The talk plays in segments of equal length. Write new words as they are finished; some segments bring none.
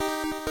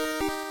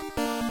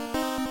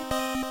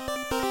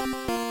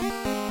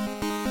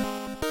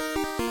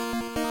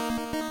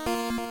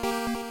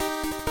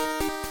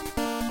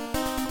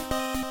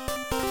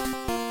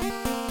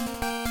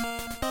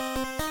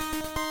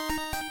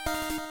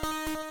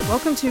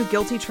Welcome to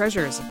Guilty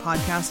Treasures, a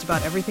podcast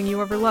about everything you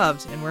ever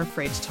loved and were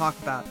afraid to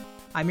talk about.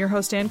 I'm your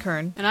host, Ann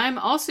Kern. And I'm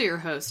also your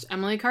host,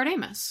 Emily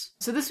Cardamus.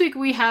 So this week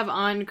we have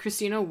on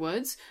Christina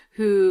Woods,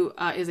 who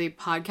is a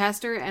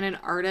podcaster and an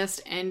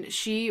artist, and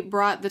she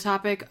brought the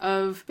topic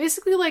of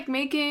basically like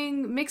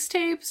making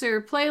mixtapes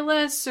or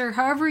playlists or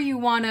however you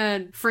want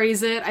to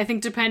phrase it. I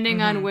think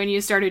depending on when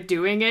you started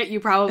doing it, you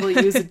probably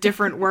use a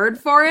different word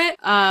for it.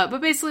 But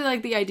basically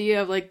like the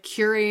idea of like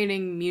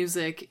curating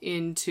music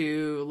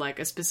into like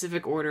a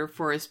specific order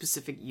for a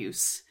specific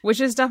use.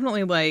 Which is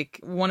definitely like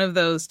one of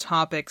those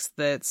topics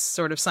that's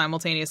sort of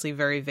simultaneously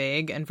very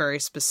vague and very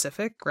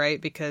specific,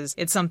 right? Because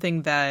it's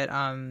something that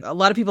a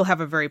lot of people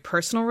have a very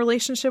personal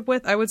relationship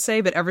with, I would say,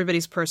 but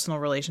everybody's personal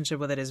relationship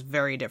with it is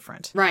very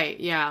different. Right,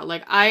 yeah.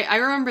 Like, I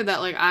remember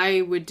that, like,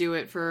 I would do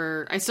it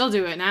for, I still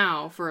do it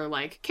now, for,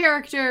 like,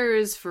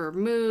 characters, for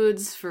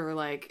moods, for,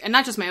 like, and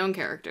not just my own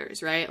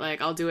characters, right? Like,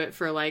 I'll do it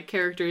for, like,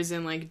 characters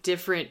in, like,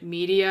 different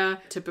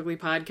media, typically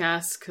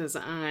podcasts, because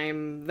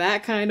I'm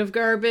that kind of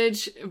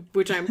garbage,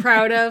 which I'm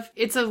proud of.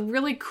 It's a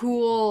really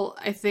cool,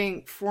 I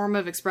think, form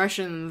of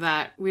expression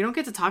that we don't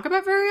get to talk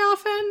about very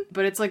often,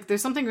 but it's like,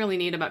 there's something really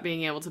neat about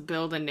being able to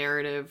build a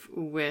narrative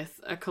with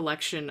a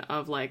collection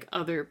of like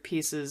other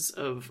pieces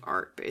of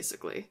art,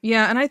 basically.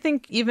 Yeah, and I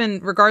think even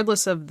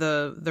regardless of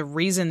the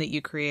reason that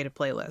you create a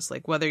playlist,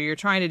 like whether you're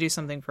trying to do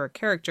something for a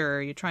character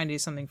or you're trying to do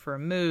something for a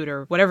mood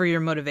or whatever your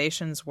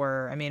motivations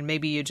were, I mean,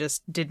 maybe you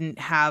just didn't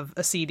have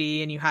a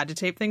CD and you had to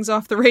tape things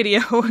off the radio,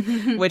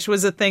 which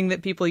was a thing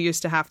that people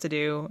used to have to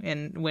do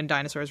when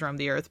dinosaurs roamed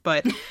the earth.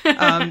 But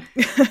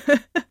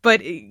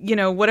but you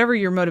know, whatever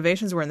your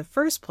motivations were in the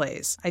first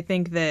place, I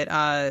think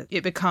that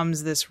it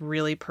becomes this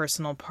really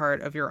personal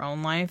part of your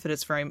own life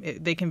that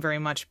they can very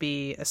much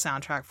be a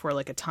soundtrack for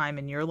like a time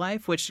in your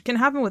life, which can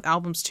happen with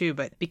albums too,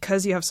 but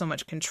because you have so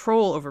much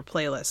control over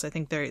playlists, I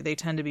think they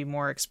tend to be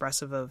more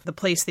expressive of the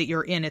place that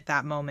you're in at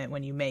that moment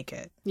when you make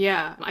it.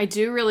 Yeah, I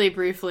do really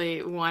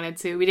briefly wanted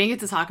to, we didn't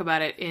get to talk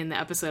about it in the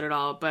episode at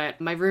all,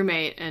 but my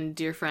roommate and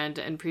dear friend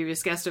and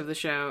previous guest of the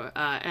show,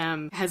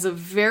 Em, has a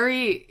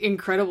very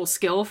incredible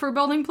skill for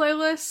building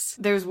playlists.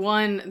 There's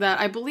one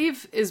that I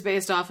believe is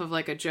based off of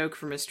like a joke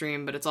from a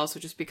stream, but it's also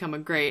just become a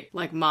great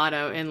like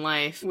motto in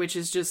life, which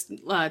is just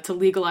to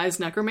legalize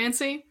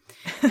necromancy.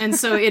 And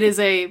so it is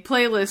a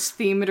playlist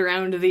themed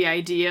around the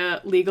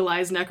idea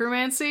legalize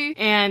necromancy,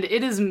 and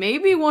it is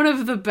maybe one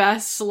of the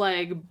best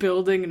like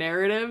building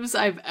narratives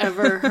I've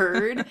ever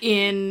heard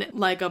in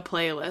like a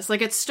playlist.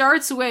 Like it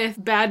starts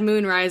with Bad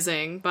Moon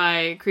Rising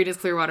by Creedence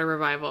Clearwater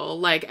Revival,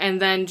 like, and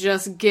then it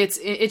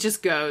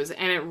just goes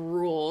and it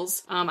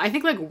rules. I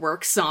think like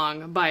Work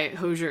Song by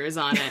Hozier is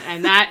on it,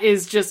 and that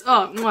is just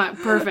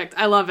perfect.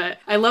 I love it.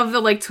 I love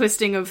the like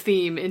twisting of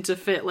theme into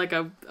fit like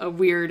a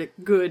weird,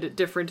 good,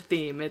 different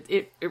theme.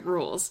 It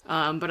rules.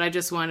 But I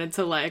just wanted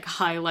to like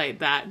highlight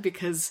that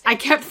because I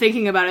kept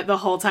thinking about it the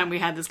whole time we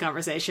had this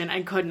conversation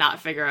and could not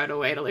figure out a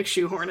way to like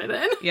shoehorn it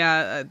in.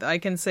 Yeah, I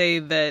can say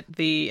that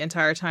the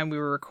entire time we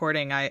were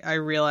recording, I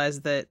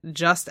realized that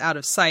Just Out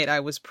of Sight,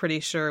 I was pretty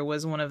sure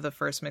was one of the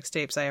first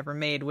mixtapes I ever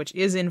made, which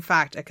is in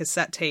fact a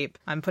cassette tape.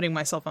 I'm putting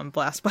myself on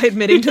blast by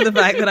admitting to the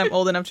fact that I'm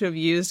old enough to have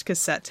used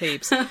cassette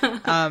tapes.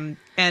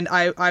 And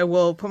I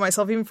will put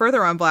myself even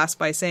further on blast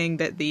by saying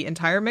that the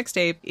entire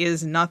mixtape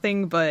is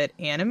nothing but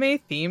anime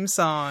theme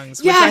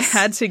songs, which I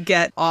had to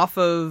get off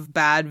of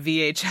bad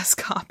VHS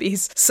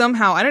copies.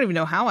 Somehow, I don't even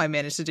know how I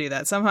managed to do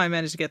that. Somehow I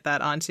managed to get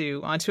that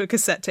onto a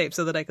cassette tape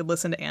so that I could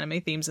listen to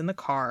anime themes in the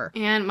car.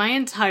 And my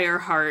entire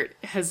heart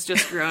has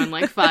just grown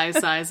like 5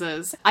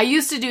 sizes. I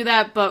used to do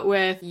that, but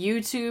with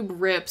YouTube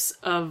rips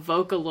of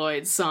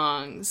Vocaloid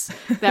songs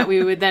that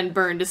we would then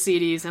burn to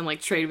CDs and like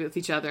trade with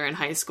each other in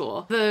high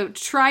school. The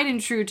tried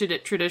and true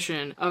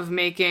tradition of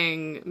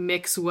making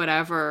mix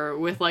whatever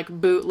with like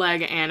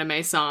bootleg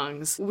anime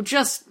songs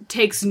just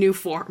takes new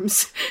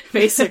forms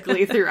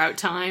basically throughout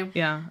time.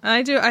 Yeah,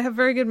 I have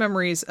very good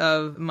memories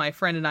of my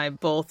friend and I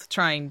both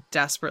trying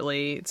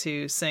desperately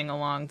to sing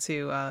along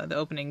to the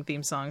opening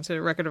theme song to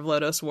Record of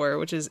Lodoss War,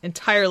 which is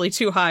entirely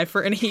too high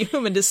for any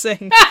human to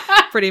sing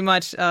pretty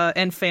much,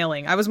 and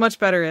failing. I was much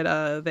better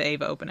at the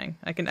Ava opening.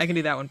 I can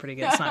do that one pretty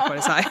good. It's not quite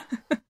as high.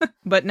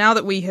 But now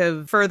that we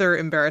have further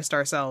embarrassed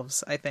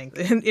ourselves, I think,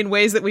 in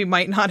ways that we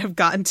might not have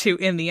gotten to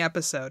in the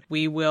episode,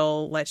 we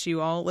will let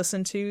you all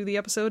listen to the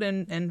episode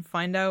and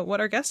find out what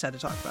our guest had to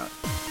talk about.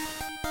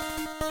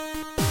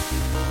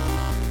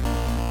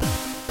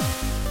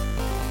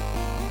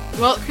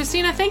 Well,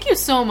 Christina, thank you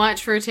so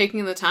much for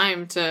taking the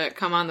time to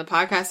come on the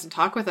podcast and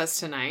talk with us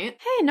tonight.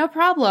 Hey, no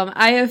problem.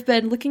 I have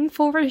been looking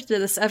forward to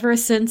this ever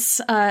since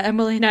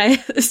Emily and I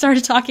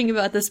started talking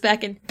about this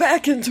back in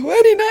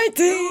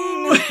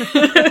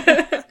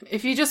 2019.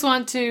 if you just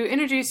want to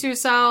introduce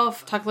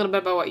yourself, talk a little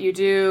bit about what you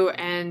do,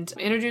 and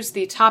introduce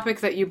the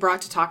topic that you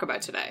brought to talk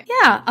about today.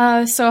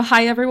 Yeah, so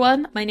hi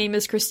everyone. My name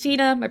is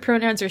Christina. My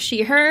pronouns are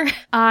she, her.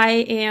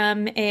 I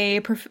am a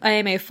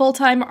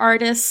full-time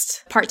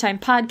artist, part-time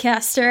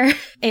podcaster,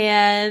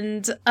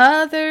 and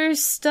other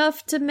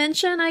stuff to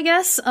mention, I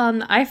guess.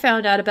 I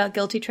found out about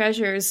Guilty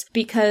Treasures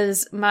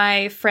because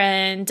my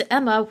friend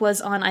Emma was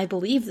on, I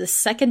believe, the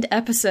second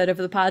episode of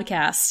the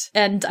podcast,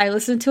 and I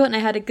listened to it and I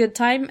had a good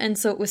time, and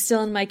so it was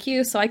still in my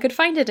queue, so I could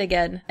find it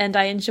again, and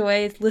I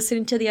enjoy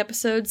listening to the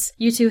episodes.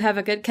 You two have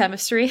a good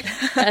chemistry,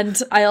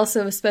 and I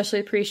also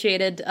especially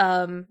appreciated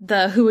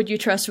the Who Would You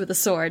Trust with a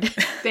Sword.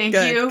 Thank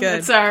you.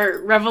 It's our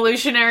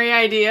revolutionary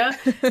idea.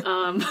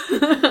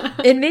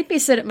 It made me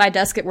sit at my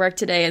desk at work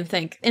today and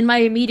think, in my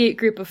immediate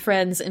group of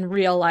friends in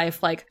real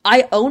life, like,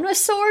 I own a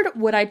sword?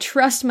 Would I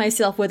trust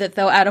myself with it,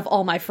 though, out of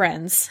all my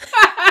friends?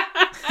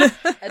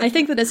 And I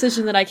think the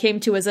decision that I came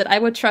to is that I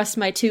would trust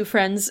my two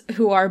friends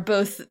who are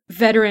both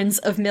veterans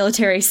of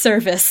military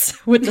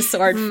service with the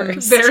sword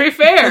first. Very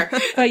fair.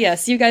 But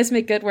yes, you guys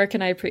make good work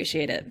and I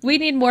appreciate it. We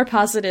need more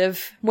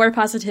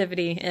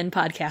positivity in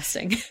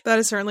podcasting. That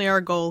is certainly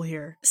our goal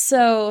here.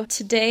 So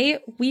today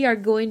we are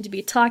going to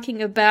be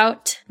talking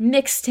about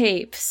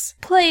mixtapes,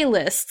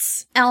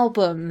 playlists,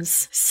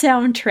 albums,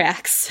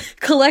 soundtracks,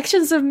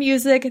 collections of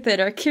music that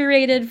are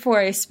curated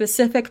for a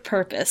specific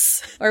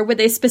purpose or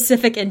with a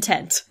specific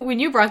intent. When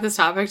you brought this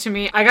topic to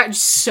me, I got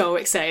so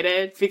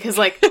excited because,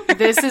 like,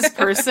 this is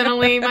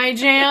personally my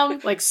jam,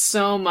 like,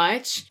 so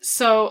much.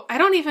 So I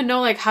don't even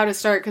know, like, how to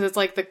start because it's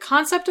like the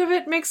concept of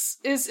it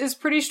is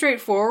pretty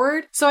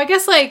straightforward. So I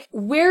guess, like,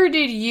 where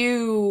did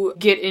you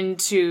get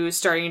into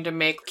starting to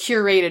make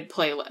curated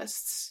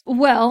playlists?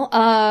 Well,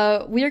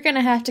 we're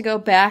gonna have to go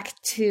back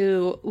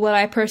to what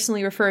I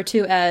personally refer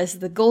to as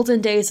the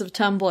golden days of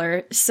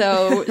Tumblr.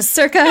 So,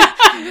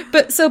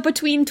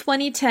 between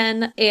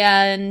 2010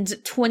 and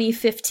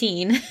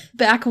 2015,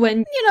 back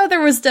when, there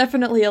was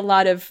definitely a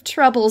lot of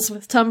troubles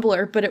with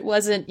Tumblr, but it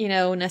wasn't,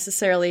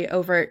 necessarily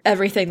over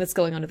everything that's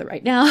going on with it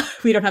right now.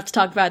 We don't have to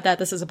talk about that.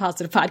 This is a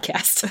positive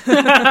podcast.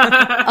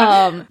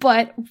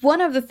 But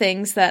one of the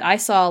things that I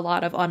saw a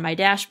lot of on my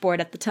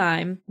dashboard at the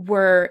time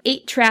were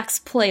 8-tracks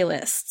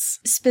playlists.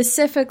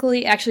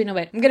 Specifically, actually, no,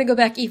 wait, I'm gonna go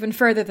back even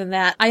further than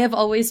that. I have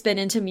always been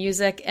into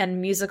music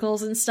and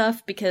musicals and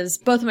stuff because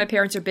both of my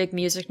parents are big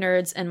music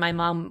nerds and my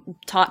mom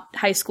taught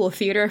high school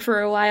theater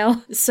for a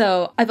while.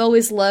 So I've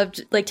always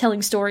loved, like,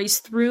 telling stories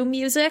through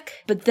music.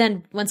 But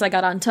then once I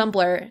got on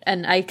Tumblr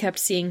and I kept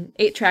seeing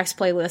 8-tracks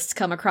playlists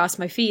come across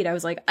my feed, I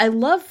was like, I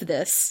love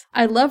this.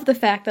 I love the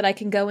fact that I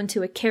can go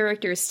into a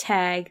character's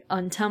tag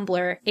on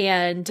Tumblr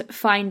and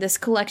find this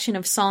collection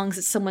of songs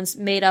that someone's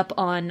made up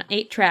on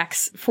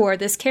 8-tracks for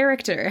this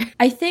character.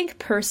 I think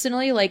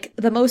personally, like,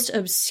 the most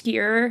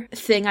obscure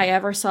thing I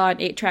ever saw an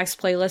 8-tracks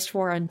playlist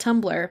for on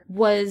Tumblr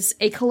was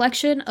a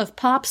collection of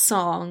pop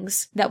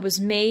songs that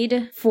was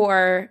made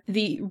for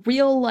the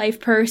real life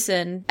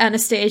person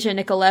Anastasia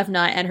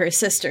Nikolevna and her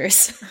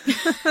sisters.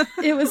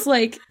 It was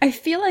like, I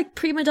feel like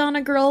Prima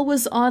Donna Girl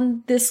was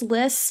on this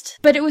list,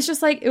 but it was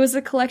just like, it was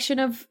a collection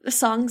of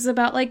songs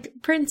about, like,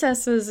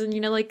 princesses and,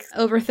 like,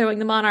 overthrowing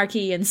the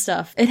monarchy and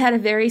stuff. It had a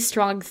very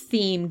strong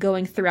theme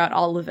going throughout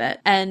all of it,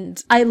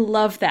 and I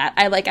love that.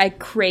 I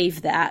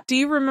crave that. Do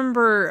you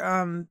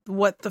remember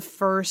what the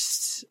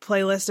first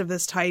playlist of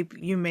this type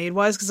you made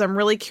was? Because I'm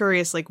really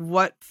curious, like,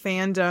 what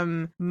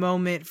fandom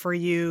moment for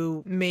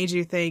you made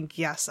you think,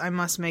 yes, I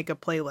must make a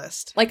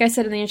playlist? Like I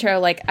said in the intro,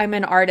 like, I'm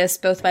an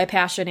artist both by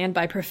passion and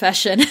by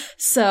profession.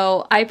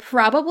 So I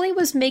probably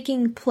was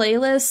making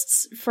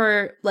playlists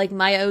for, like,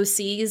 my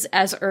OCs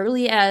as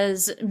early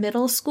as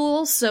middle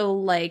school. So,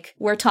 like,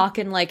 we're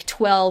talking, like,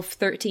 12,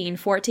 13,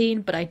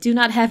 14, but I do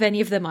not have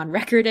any of them on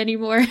record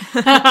anymore.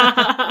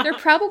 They're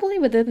probably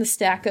within the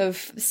stack of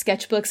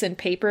sketchbooks and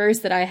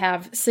papers that I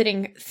have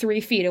sitting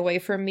 3 feet away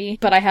from me,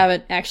 but I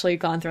haven't actually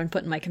gone through and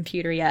put in my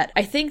computer yet.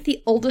 I think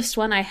the oldest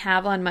one I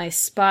have on my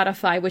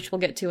Spotify, which we'll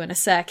get to in a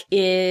sec,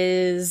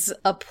 is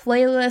a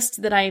playlist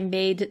that I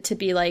made to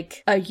be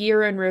like a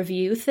year in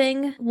review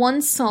thing.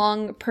 One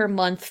song per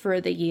month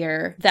for the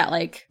year that,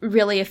 like,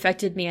 really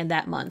affected me in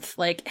that month.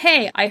 Like,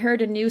 hey, I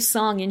heard a new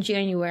song in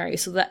January,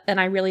 and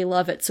I really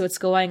love it, so it's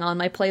going on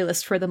my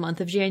playlist for the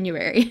month of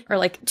January. Or,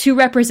 like, to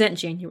represent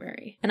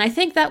January. And I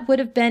think that would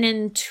have been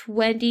in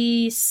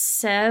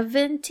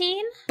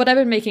 2017, but I've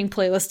been making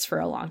playlists for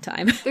a long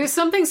time. There's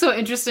something so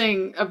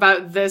interesting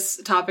about this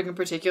topic in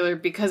particular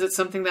because it's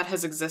something that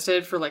has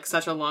existed for, like,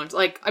 such a long time.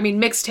 Like, I mean,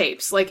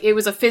 mixtapes. Like, it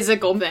was a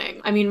physical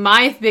thing. I mean,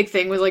 my big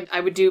thing was, like, I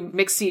would do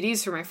mixed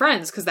CDs for my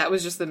friends because that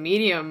was just the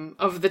medium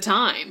of the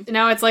time.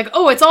 Now it's like,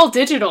 oh, it's all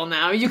digital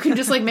now. You can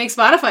just, like, make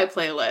Spotify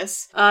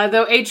playlists.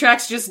 Though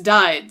 8-tracks just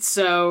died,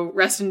 so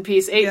rest in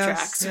peace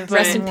 8-tracks. Yes.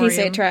 Rest in peace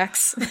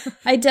 8-tracks.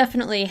 I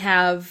definitely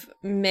have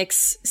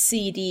mix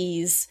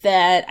CDs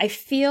that I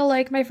feel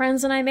like my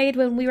friends and I made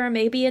when we were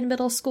maybe in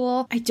middle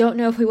school. I don't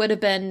know if we would have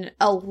been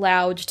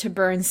allowed to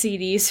burn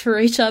CDs for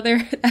each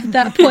other at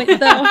that point,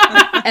 though.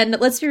 And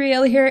let's be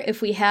real here,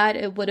 if we had,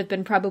 it would have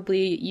been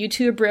probably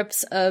YouTube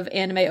rips of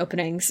anime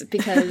openings,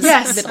 because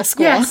middle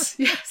school.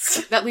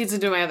 Yes. That leads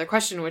into my other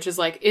question, which is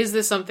like, is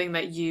this something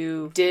that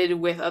you did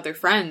with other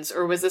friends,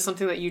 or was this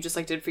something that you just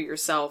like did for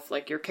yourself,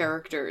 like your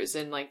characters,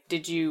 and like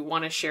did you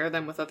want to share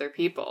them with other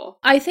people?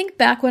 I think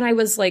back when I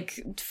was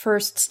like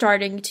first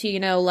starting to, you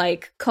know,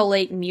 like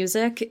collate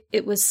music,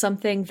 it was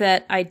something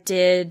that I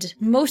did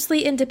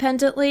mostly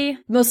independently,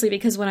 mostly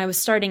because when I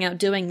was starting out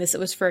doing this, it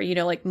was for, you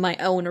know, like my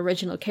own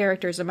original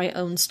characters and my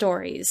own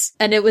stories.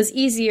 And it was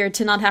easier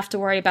to not have to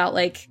worry about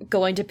like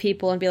going to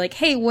people and be like,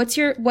 hey, what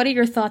are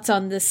your thoughts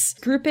on this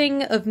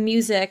grouping of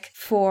music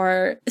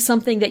for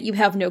something that you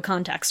have no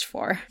context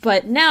for?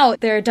 But now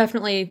there are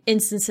definitely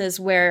instances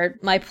where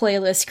my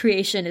playlist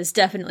creation is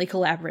definitely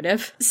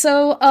collaborative.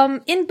 So,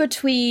 in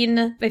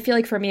between, I feel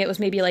like for me it was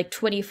maybe like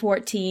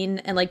 2014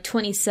 and like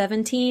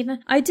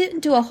 2017, I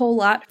didn't do a whole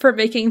lot for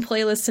making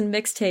playlists and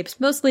mixtapes,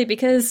 mostly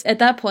because at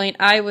that point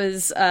I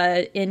was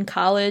in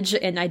college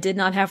and I did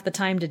not have the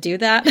time to do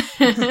that.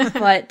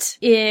 But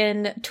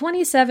in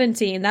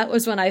 2017, that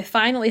was when I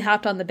finally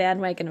hopped on the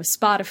bandwagon of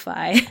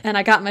Spotify, and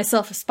I got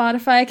myself a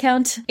Spotify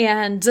account,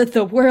 and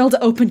the world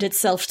opened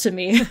itself to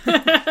me.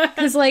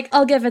 Because, like,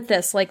 I'll give it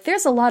this, like,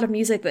 there's a lot of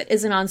music that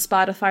isn't on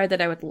Spotify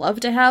that I would love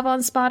to have on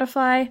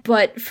Spotify,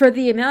 but for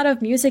the amount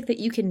of music that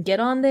you can get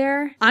on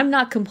there, I'm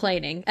not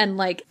complaining. And,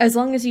 like, as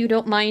long as you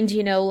don't mind,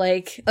 you know,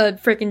 like, a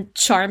freaking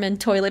Charmin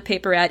toilet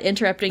paper ad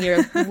interrupting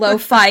your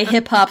lo-fi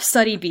hip-hop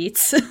study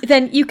beats,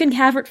 then you can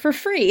have it for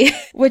free,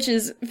 which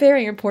is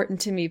very important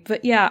to me.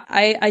 But yeah,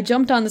 I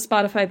jumped on the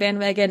Spotify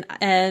bandwagon,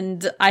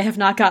 and I have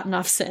not gotten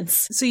off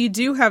since. So you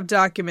do have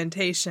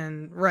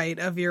documentation, right,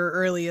 of your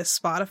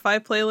earliest Spotify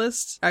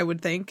playlist, I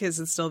would think. Is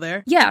it still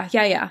there? Yeah.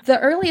 The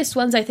earliest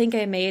ones I think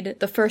I made,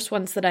 the first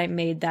ones that I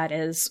made, that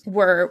is,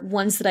 were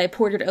ones that I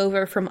ported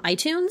over from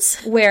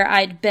iTunes, where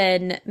I'd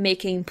been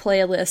making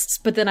playlists,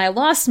 but then I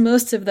lost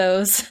most of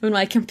those when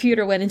my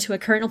computer went into a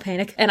kernel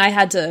panic, and I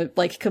had to,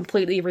 like,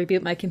 completely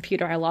reboot my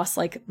computer. I lost,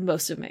 like,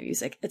 most of my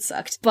music. It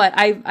sucked. But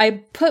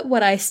I put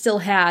what I still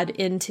had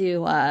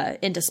into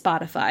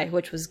Spotify,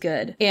 which was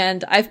good.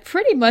 And I've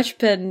pretty much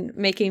been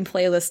making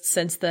playlists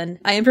since then.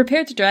 I am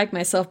prepared to drag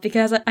myself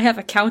because I have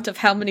a count of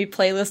how many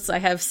playlists I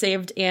have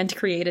saved and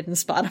created in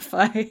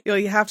Spotify.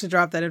 You have to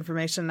drop that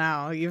information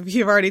now.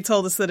 You've already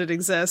told us that it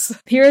exists.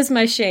 Here is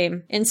my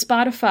shame. In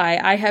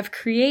Spotify, I have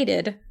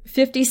created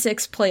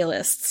 56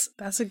 playlists.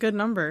 That's a good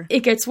number.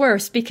 It gets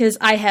worse because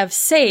I have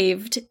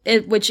saved,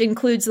 which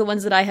includes the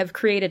ones that I have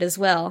created as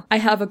well. I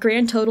have a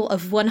grand total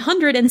of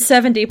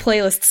 170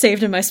 playlists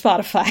saved in my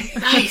Spotify.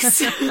 Nice.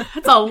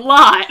 That's a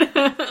lot.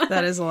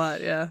 That is a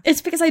lot, yeah.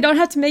 It's because I don't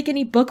have to make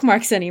any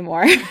bookmarks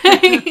anymore.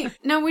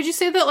 Now, would you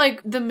say that,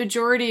 like, the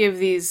majority of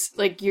these,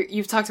 like,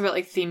 you've talked about,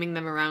 like, theming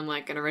them around,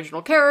 like, an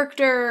original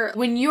character.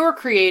 When you're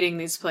creating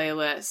these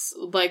playlists,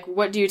 like,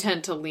 what do you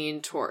tend to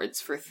lean towards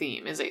for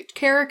theme? Is it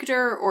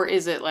character, or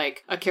is it,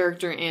 like, a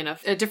character in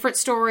a different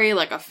story,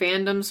 like a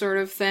fandom sort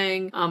of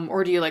thing?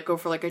 Or do you, like, go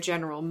for, like, a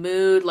general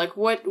mood? Like,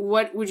 what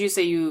would you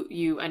say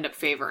you end up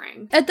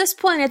favoring? At this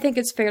point, I think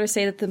it's fair to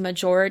say that the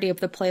majority of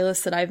the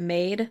playlists that I've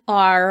made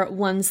are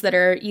ones that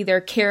are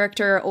either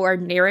character or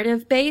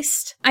narrative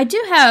based. I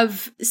do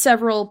have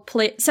several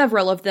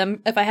of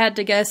them. If I had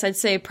to guess, I'd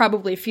say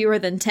probably fewer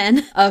than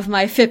 10 of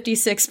my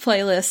 56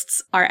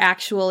 playlists are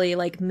actually,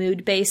 like,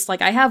 mood based.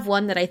 Like, I have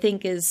one that I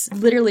think is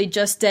literally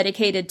just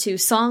dedicated to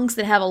songs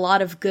that have a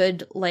lot of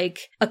good,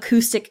 like,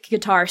 acoustic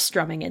guitar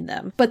strumming in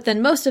them. But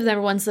then most of them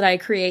are ones that I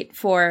create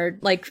for,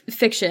 like,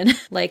 fiction.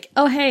 Like,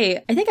 oh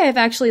hey, I think I have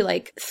actually,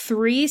 like,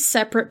 3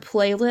 separate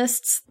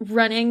playlists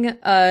running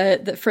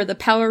for the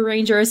Power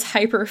Rangers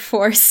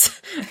Hyperforce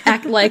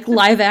like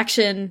live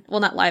action, well,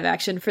 not live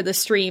action, for the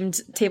streamed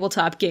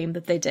tabletop game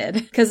that they did.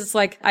 Because it's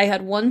like, I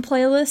had one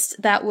playlist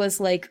that was,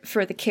 like,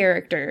 for the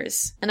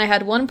characters, and I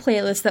had one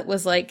playlist that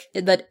was, like,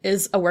 that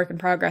is a work in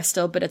progress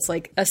still, but it's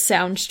like a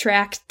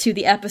soundtrack to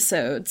the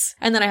episodes.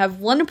 And then I have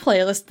one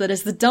playlist that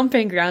is the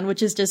dumping ground,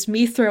 which is just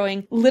me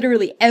throwing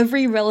literally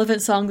every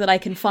relevant song that I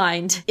can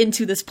find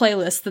into this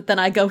playlist that then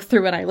I go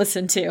through and I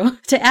listen to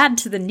add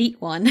to the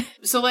neat one.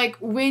 So, like,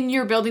 when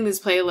you're building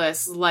these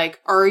playlists, like,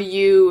 are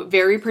you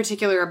very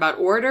particular about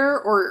order,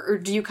 or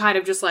do you kind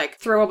of just, like,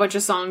 throw a bunch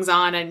of songs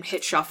on and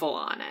hit shuffle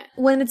on it?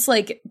 When it's,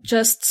 like,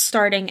 just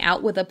starting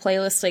out with a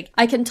playlist, like,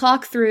 I can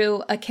talk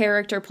through a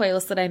character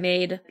playlist that I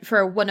made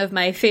for one of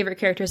my favorite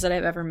characters that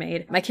I've ever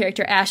made. My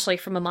character Ashley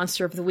from a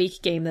Monster of the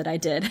Week game that I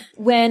did.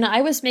 When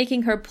I was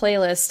making her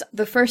playlist,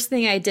 the first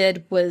thing I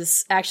did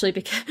was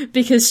actually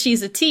because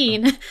she's a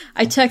teen,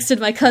 I texted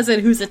my cousin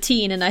who's a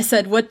teen and I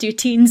said, "What do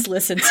teens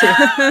listen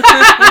to?"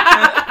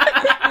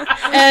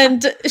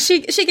 And she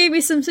gave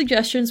me some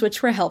suggestions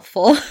which were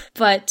helpful.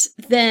 But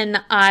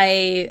then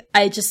I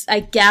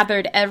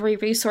gathered every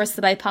resource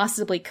that I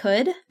possibly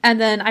could, and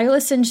then I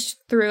listened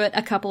through it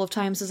a couple of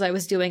times as I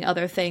was doing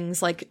other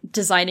things, like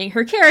designing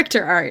her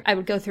character art. I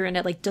would go through and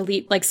I'd like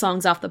delete like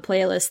songs off the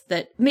playlist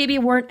that maybe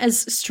weren't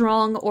as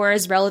strong or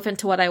as relevant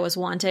to what I was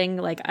wanting.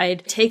 Like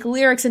I'd take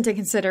lyrics into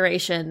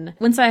consideration.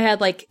 Once I had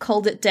like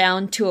culled it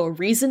down to a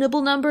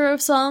reasonable number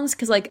of songs,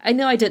 because like I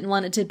know I didn't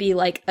want it to be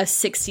like a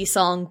 60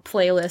 song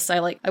playlist.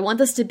 I want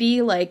this to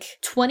be like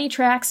 20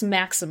 tracks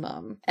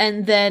maximum.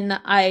 And then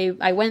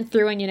I went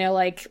through and, you know,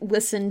 like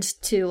listened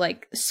to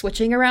like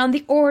switching around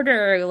the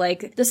order.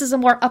 Like this is a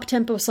more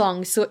up-tempo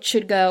song, so it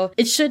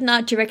should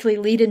not directly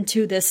lead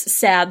into this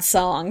sad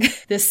song,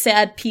 this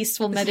sad,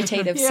 peaceful,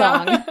 meditative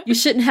song. You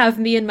shouldn't have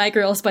Me and My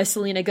Girls by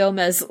Selena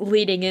Gomez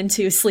leading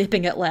into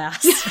Sleeping at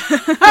Last.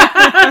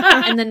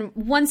 And then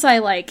once I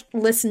like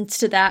listened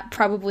to that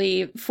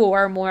probably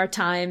 4 more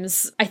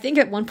times, I think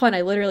at one point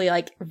I literally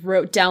like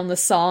wrote down the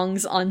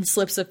songs on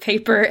slips of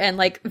paper and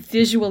like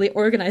visually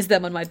organized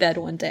them on my bed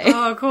one day.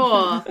 Oh,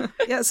 cool.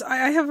 Yes,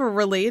 I have a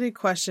related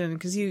question,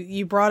 because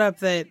you brought up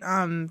that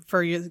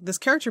for this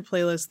character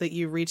playlist that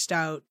you reached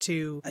out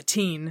to a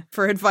teen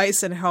for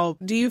advice and help.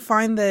 Do you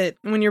find that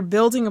when you're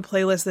building a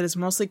playlist that is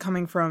mostly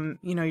coming from,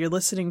 you know, you're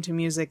listening to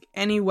music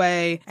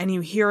anyway and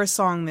you hear a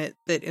song that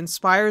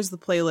inspires the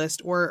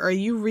playlist, or are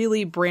you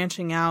really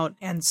branching out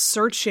and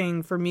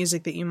searching for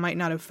music that you might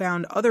not have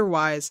found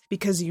otherwise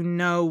because you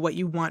know what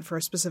you want for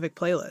a specific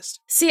playlist?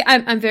 See,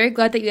 I'm very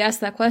glad that you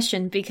asked that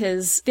question,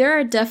 because there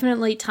are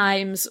definitely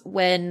times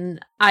when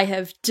I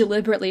have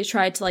deliberately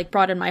tried to like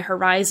broaden my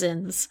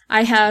horizons.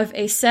 I have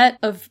a set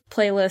of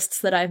playlists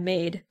that I've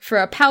made for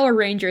a Power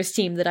Rangers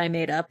team that I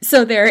made up.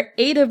 So there are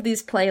 8 of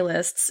these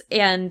playlists,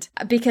 and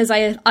because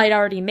I'd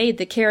already made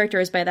the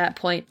characters by that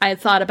point, I had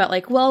thought about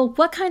like, well,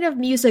 what kind of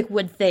music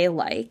would they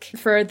like?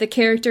 For the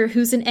character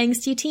who's an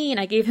angsty teen,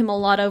 I gave him a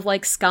lot of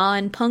like ska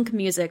and punk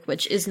music,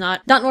 which is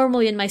not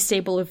normally in my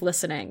stable of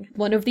listening.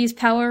 One of these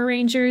Power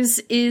Rangers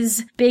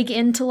is big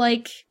into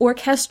like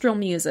orchestral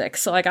music,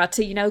 so I got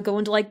to, you know, go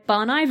into like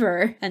Bon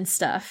Iver and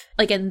stuff.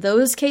 Like in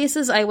those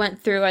cases, I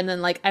went through and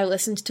then like I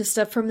listened to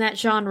stuff from that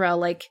genre.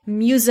 Like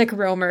Music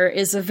Roamer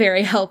is a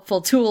very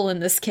helpful tool in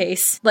this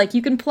case. Like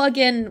you can plug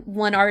in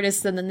one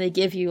artist and then they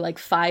give you like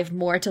 5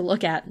 more to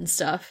look at and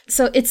stuff.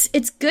 So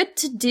it's good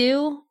to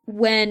do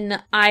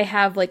when I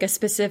have like a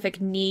specific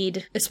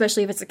need,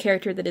 especially if it's a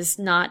character that is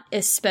not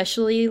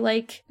especially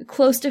like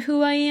close to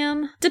who I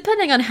am.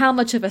 Depending on how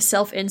much of a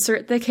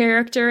self-insert the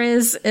character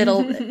is,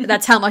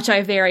 that's how much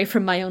I vary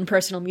from my own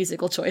personal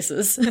musical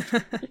choices.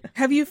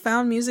 Have you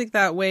found music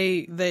that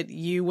way that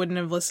you wouldn't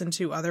have listened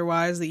to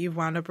otherwise that you've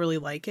wound up really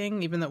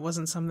liking, even though it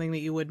wasn't something that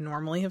you would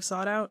normally have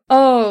sought out?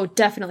 Oh,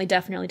 definitely.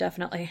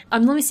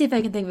 Let me see if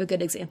I can think of a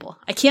good example.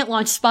 I can't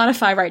launch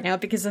Spotify right now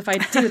because if I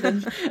do,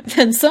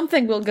 then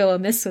something will go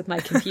amiss with my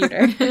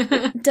computer.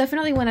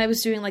 Definitely when I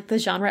was doing like the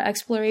genre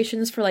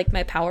explorations for like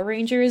my Power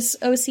Rangers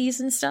OCs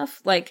and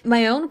stuff, like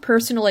my own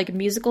personal like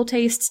musical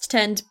tastes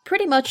tend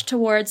pretty much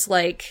towards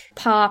like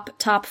pop,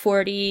 top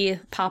 40,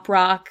 pop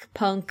rock,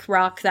 punk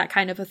rock, that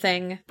kind of a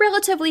thing.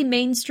 Relatively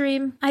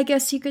mainstream, I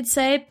guess you could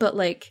say, but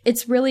like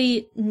it's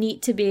really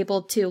neat to be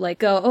able to like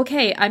go,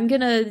 okay,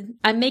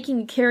 I'm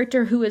making a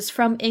character who is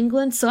from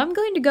England, so I'm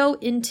going to go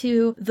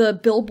into the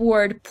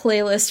Billboard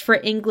playlist for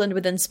England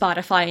within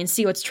Spotify and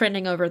see what's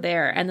trending over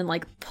there, and then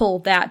like pull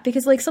that,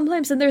 because like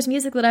sometimes then there's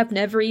music that I've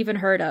never even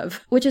heard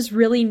of, which is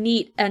really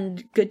neat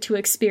and good to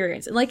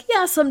experience. And like,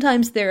 yeah,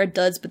 sometimes there are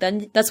duds, but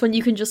then that's when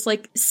you can just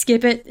like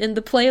skip it in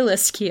the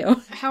playlist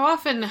queue. How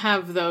often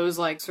have those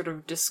like sort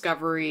of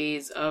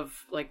discoveries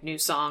of like new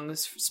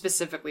songs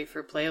specifically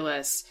for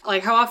playlists,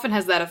 like how often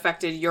has that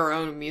affected your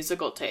own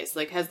musical taste?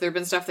 Like has there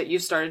been stuff that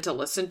you've started to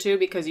listen to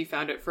because you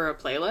found it for a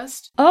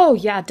playlist? Oh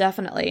yeah,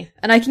 definitely.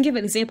 And I can give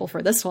an example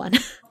for this one.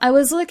 I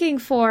was looking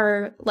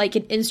for like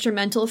an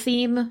instrumental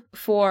theme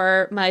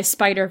for my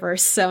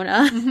Spider-Verse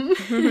Sona.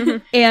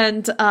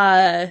 And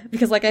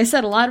because like I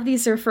said, a lot of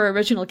these are for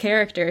original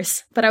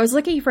characters, but I was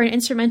looking for an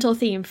instrumental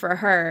theme for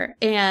her,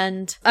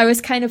 and I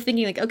was kind of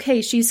thinking like,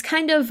 okay, she's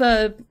kind of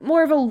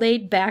more of a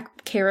laid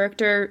back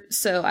character,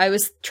 so I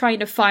was trying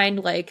to find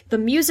like the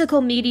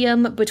musical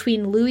medium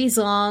between Louis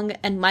Zong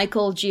and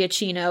Michael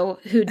Giacchino,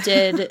 who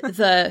did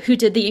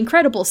the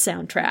Incredibles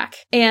soundtrack.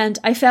 And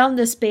I found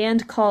this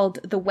band called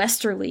the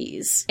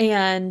Westerlies,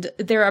 and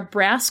they're a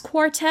brass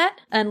quartet,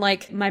 and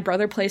like my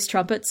brother plays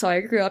trumpet, so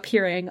I grew up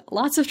hearing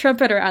lots of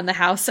trumpet around the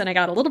house, and I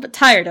got a little bit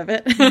tired of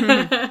it.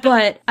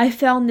 But I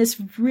found this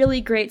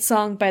really great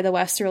song by the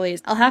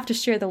Westerlies. I'll have to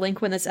share the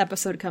link when this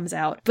episode comes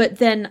out. But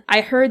then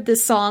I heard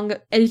this song,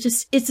 and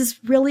it's this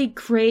really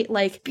great,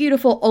 like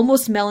beautiful,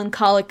 almost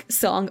melancholic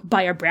song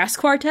by a brass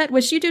quartet,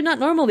 which you do not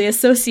normally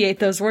associate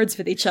those words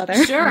with each other.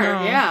 Sure,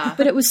 yeah.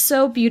 But it was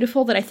so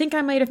beautiful that I think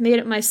I might have made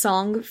it my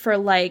song for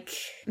like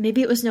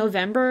maybe it was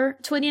November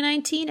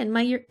 2019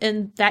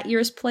 in that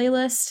year's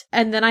playlist.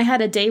 And then I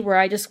had a day where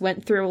I just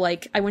went through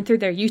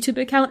their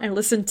YouTube account and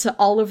listened to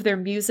all of their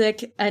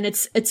music, and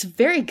it's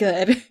very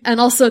good. And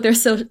also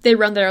they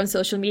run their own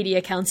social media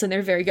accounts, and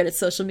they're very good at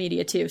social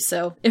media too.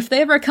 So if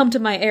they ever come to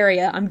my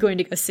area, I'm going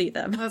to go see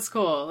them. That's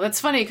cool. That's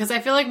funny because I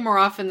feel like more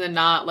often than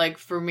not, like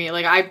for me,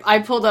 like I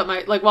pulled up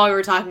my, like while we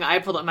were talking, I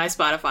pulled up my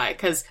Spotify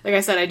because, like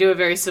I said, I do a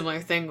very similar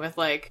thing with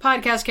like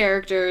podcast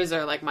characters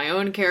or like my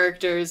own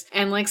characters,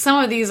 and like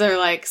some of these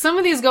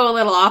go a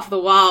little off the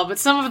wall, but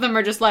some of them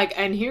are just like,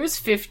 and here's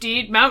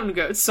 50 Mountain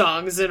Goat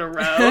songs in a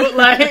row,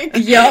 like.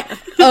 Yep.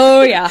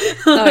 Oh yeah.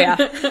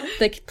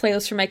 The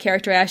playlist for my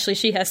character Ashley,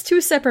 she has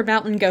 2 separate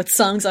Mountain Goat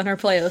songs on her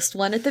playlist,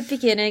 one at the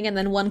beginning and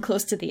then one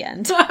close to the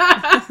end.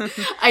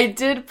 I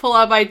did pull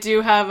up, I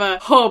do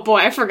have oh boy,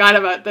 I forgot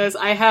about this.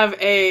 I have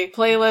a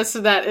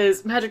playlist that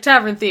is Magic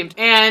Tavern themed,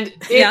 and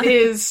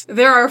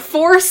there are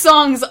 4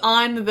 songs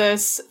on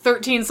this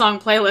 13 song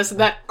playlist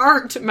that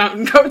aren't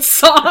Mountain Goat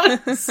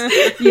songs.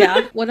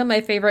 Yeah. One of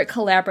my favorite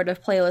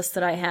collaborative playlists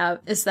that I have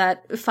is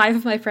that 5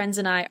 of my friends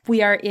and I,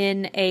 we are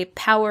in a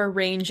Power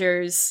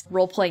Rangers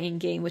role-playing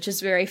game, which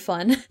is very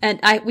fun. And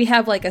we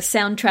have like a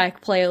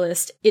soundtrack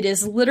playlist. It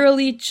is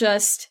literally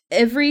just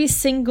every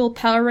single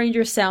Power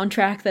Ranger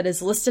soundtrack that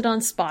is listed on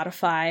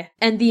Spotify,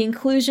 and the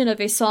inclusion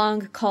of a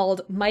song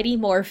called Mighty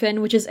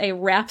Morphin, which is a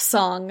rap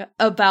song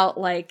about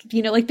like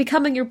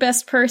becoming your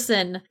best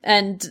person.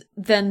 And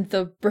then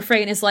the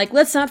refrain is like,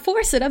 let's not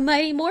force it, I'm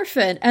Mighty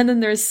Morphin. And then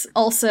there's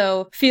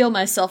also Feel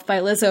Myself by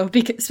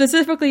Lizzo,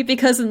 specifically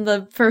because in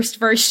the first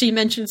verse she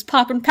mentions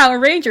Poppin' Power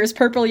Rangers,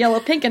 purple, yellow,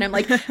 pink, and I'm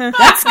like,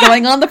 that's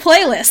going on the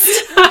playlist.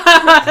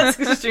 That's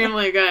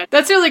extremely good.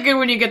 That's really good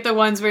when you get the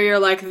ones where you're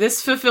like,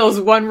 this fulfills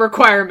one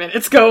requirement,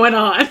 it's going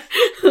on.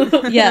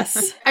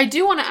 Yes. I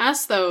do want to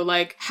ask though,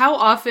 like, how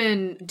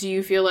often do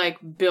you feel like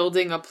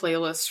building a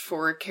playlist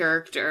for a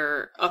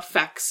character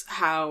affects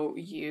how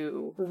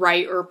you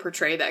write or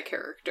portray that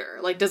character?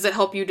 Like, does it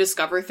help you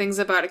discover things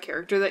about a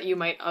character that you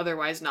might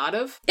otherwise not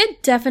have?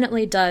 It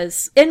definitely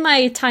does. In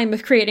my time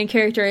of creating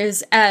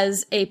characters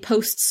as a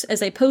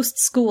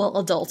post-school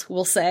adult,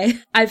 we'll say,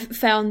 I've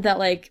found that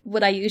like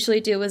what I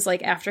usually do is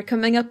like after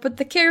coming up with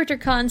the character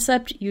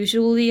concept,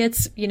 usually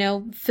it's,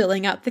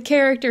 filling out the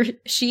character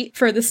sheet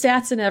for the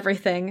stats and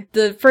everything.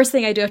 The first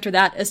thing I do after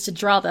that is to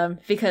draw them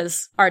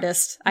because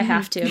artist, I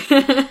have to.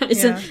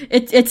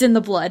 It's in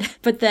the blood.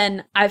 But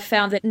then I've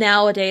found that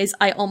nowadays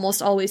I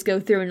almost always go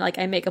through and like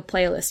I make a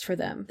playlist for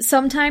them.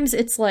 Sometimes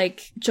it's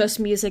like just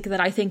music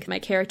that I think my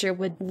character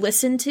would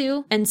listen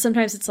to, and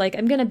sometimes it's like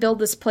I'm gonna build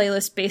this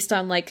playlist based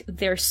on like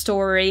their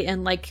story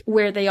and like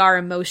where they are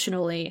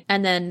emotionally.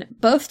 And then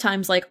both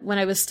times, like when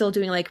I was still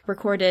doing like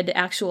recorded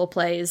actual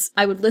plays,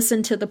 I would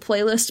listen to the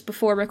playlist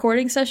before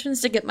recording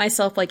sessions to get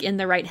myself like in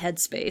the right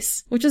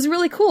headspace, which is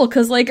really cool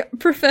because like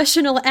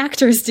professional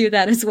actors do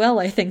that as well,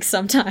 I think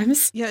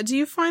sometimes. Yeah, do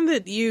you find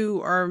that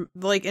you are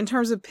like in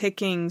terms of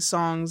picking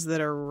songs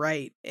that are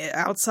right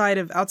outside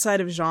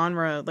of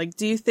genre, like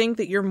do you think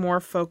that you're more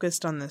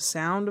focused on the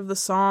sound of the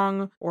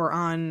song or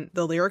on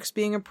the lyrics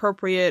being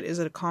appropriate? Is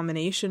it a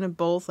combination of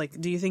both? Like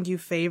do you think you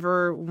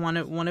favor one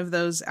of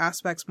those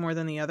aspects more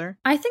than the other?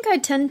 I think I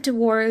tend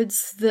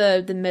towards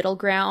the middle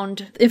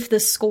ground. If the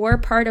score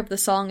part of the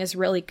song is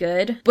really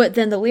good, but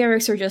then the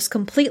lyrics are just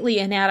completely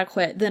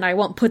inadequate, then I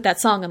won't put that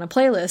song on a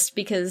playlist,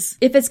 because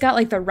if it's got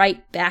like the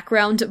right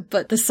background,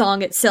 but the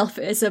song itself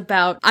is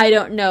about, I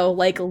don't know,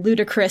 like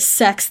ludicrous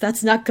sex,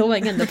 that's not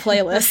going in the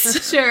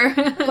playlist. Sure.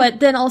 But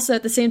then also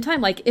at the same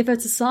time, like if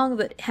it's a song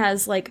that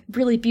has like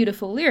really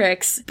beautiful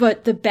lyrics,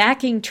 but the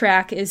backing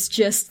track is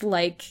just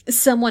like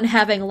someone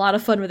having a lot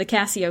of fun with a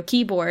Casio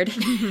keyboard,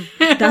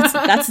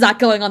 that's not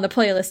going on the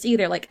playlist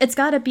either. Like it's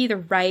gotta be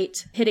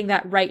hitting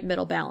that right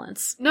middle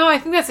balance. No, I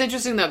think that's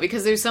interesting though,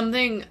 because there's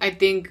something I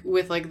think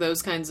with like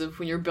those kinds of,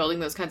 when you're building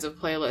those kinds of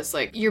playlists,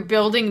 like you're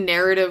building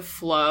narrative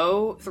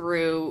flow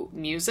through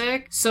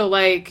music. So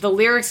like the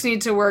lyrics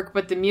need to work,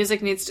 but the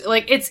music needs to,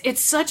 like,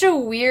 it's such a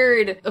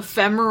weird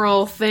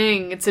ephemeral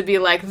thing to be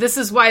like, this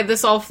is why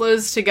this all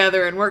flows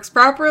together and works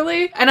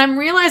properly. And I'm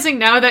realizing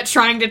now that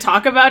trying to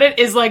talk about it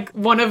is like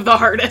one of the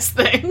hardest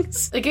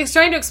things. Like it's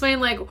trying to explain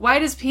like, why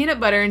does peanut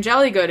butter and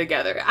jelly go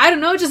together? I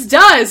don't know, it just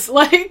does.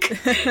 Like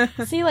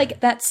see, like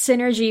that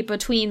synergy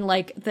between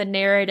like the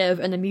narrative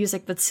and the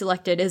music that's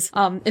selected is,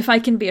 if I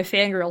can be a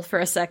fangirl for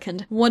a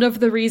second, one of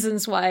the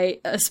reasons why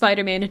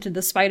Spider-Man Into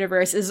the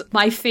Spider-Verse is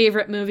my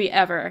favorite movie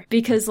ever,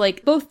 because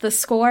like both the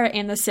score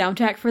and the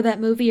soundtrack for that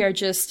movie are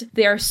just,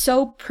 they are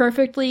so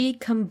perfectly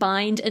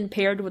combined and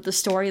paired with the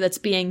story that's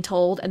being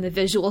told and the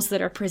visuals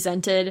that are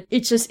presented.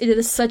 It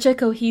is such a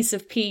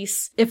cohesive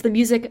piece. If the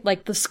music,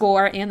 like the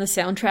score and the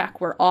soundtrack,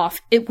 were off,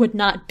 it would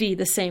not be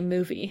the same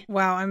movie.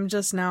 Wow, I'm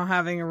just now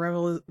having a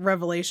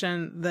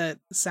revelation that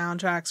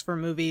soundtracks for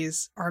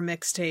movies are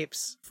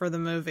mixtapes for the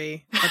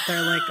movie, but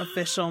they're like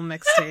official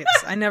mixtapes.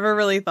 I never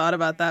really thought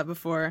about that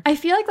before. I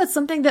feel like that's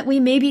something that we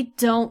maybe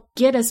don't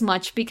get as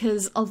much,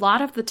 because a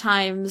lot of the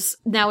times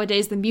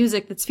nowadays the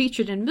music that's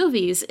featured in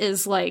movies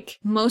is like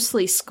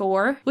mostly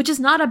score, which is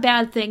not a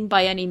bad thing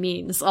by any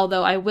means.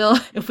 Although I will,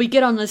 if we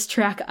get on this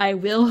track, I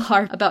will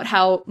harp about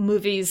how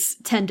movies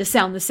tend to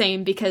sound the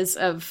same because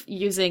of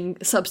using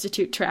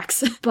substitute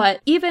tracks.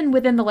 But even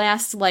within the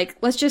last, like,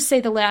 let's just say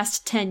the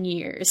last 10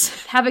 years,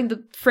 having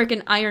the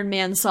frickin' Iron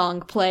Man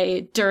song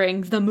play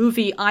during the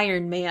movie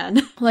Iron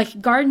Man,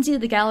 like, Guardians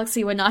of the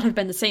Galaxy would not have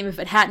been the same if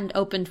it hadn't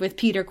opened with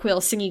Peter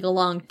Quill singing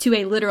along to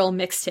a literal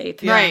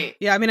mixtape. Yeah. Right.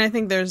 Yeah, I mean, I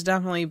think there's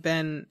definitely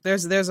been,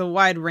 there's a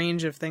wide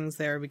range of things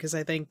there, because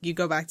I think you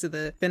go back to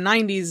the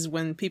 90s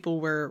when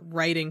people were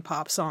writing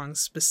pop songs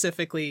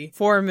specifically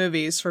for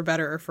movies, for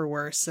better or for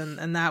worse,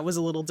 and that was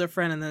a little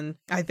different. And then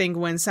I think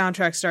when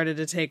soundtracks started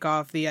to take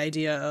off, the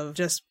idea of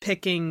just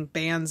picking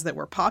bands that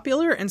were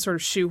popular and sort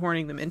of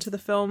shoehorning them into the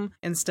film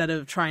instead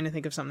of trying to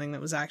think of something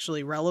that was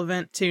actually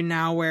relevant, to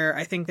now where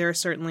I think there are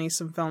certainly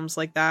some films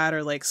like that,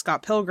 or like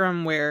Scott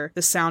Pilgrim, where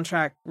the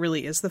soundtrack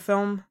really is the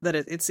film, that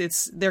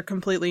it's they're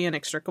completely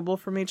inextricable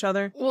from each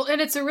other. Well,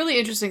 and it's a really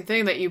interesting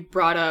thing that you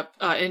brought up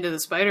Into the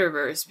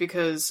Spider-Verse,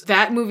 because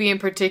that movie in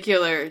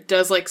particular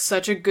does like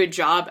such a good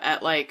job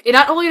at like, it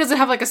not only does it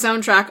have like a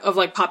soundtrack of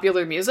like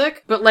popular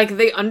music, but like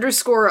they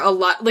underscore a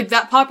lot, like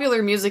that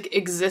popular music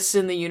exists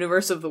in the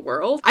universe of the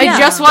world. Yeah, I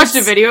just watched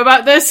a video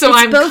about this, so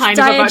I'm kind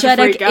of about to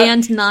freak out.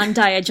 And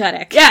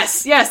non-diegetic.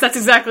 Yes, that's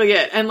exactly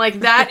it. And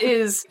like that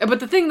is, but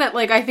the thing that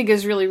like I think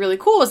is really, really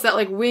cool is that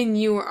like when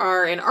you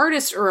are an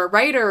artist or a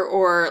writer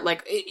or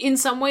like in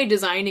some way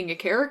designing a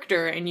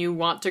character and you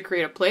want to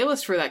create a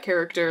playlist for that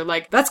character,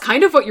 like that's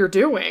kind of what you're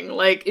doing.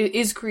 Like it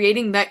is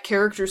creating that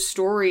character's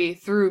story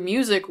through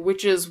music,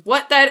 which is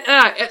what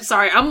that,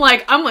 sorry, I'm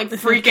like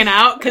freaking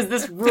out because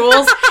this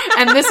rules.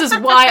 And this is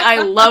why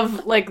I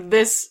love like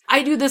this.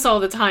 I do this all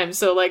the time.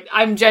 So like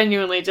I'm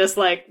genuinely just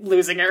like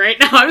losing it right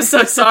now. I'm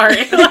so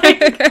sorry.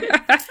 Like,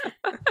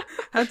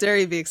 How dare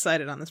you be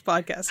excited on this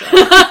podcast?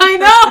 I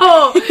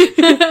know.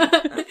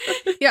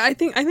 Yeah, I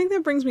think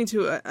that brings me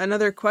to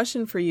another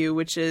question for you,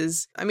 which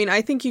is, I mean,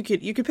 I think you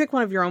could pick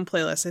one of your own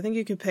playlists. I think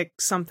you could pick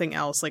something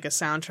else, like a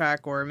soundtrack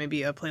or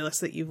maybe a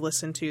playlist that you've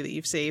listened to that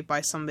you've saved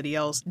by somebody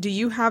else. Do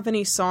you have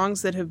any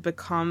songs that have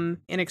become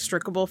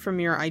inextricable from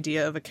your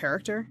idea of a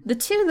character? The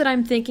two that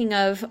I'm thinking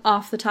of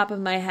off the top of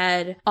my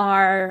head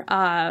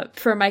are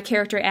for my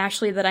character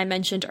Ashley that I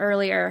mentioned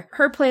earlier.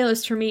 Her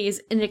playlist for me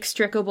is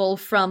inextricable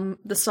from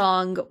the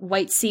song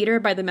White Cedar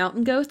by the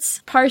Mountain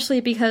Goats, partially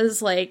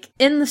because like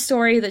in the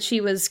story that she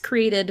was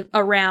created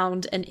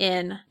around and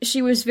in,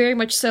 she was very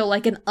much so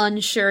like an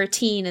unsure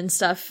teen and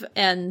stuff,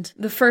 and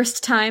the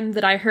first time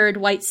that I heard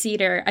White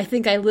Cedar, I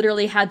think I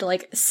literally had to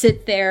like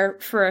sit there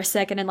for a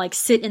second and like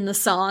sit in the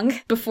song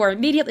before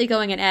immediately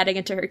going and adding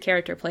it to her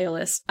character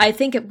playlist. I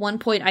think at one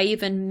point I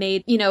even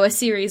made, a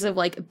series of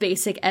like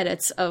basic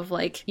edits of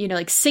like,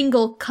 like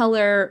single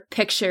color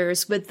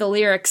pictures with the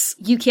lyrics,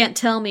 "You can't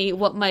tell me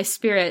what my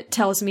spirit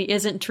tells me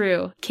isn't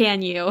true,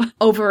 can you?"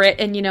 over it,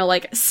 and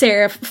like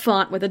serif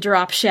font with a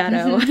drop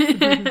shadow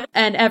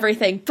and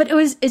everything. But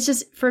it's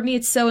just, for me,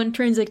 it's so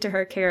intrinsic to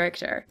her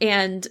character.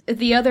 And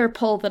the other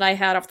pull that I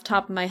had off the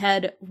top of my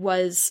head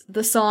was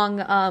the song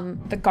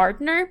The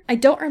Gardener. I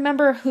don't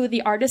remember who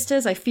the artist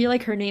is. I feel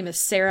like her name is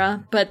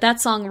Sarah, but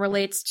that song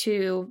relates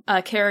to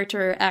a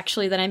character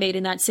actually that I made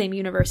in that same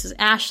universe as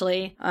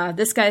Ashley.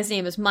 This guy's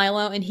name is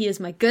Milo, and he is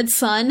my good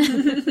son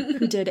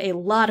who did a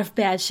lot of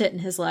bad shit in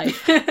his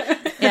life.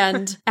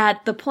 And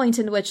at the point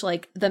in which,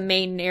 like, the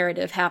main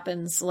narrative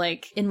happens,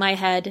 like, in my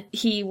head,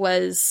 he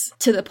was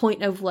to the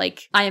point of,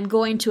 like, I am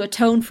going to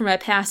atone for my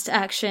past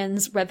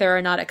actions, whether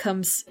or not it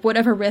comes,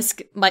 whatever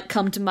risk might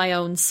come to my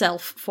own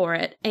self for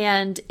it.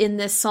 And in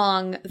this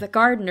song, The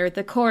Gardener,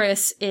 the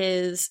chorus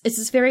it's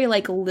this very,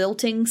 like,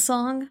 lilting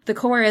song. The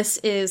chorus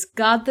is,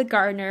 "God the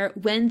gardener,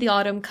 when the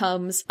autumn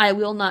comes, I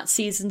will not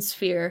seasons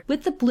fear.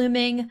 With the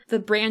blooming, the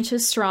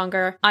branches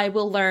stronger, I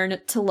will learn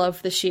to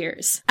love the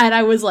shears." And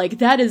I was like,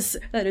 that is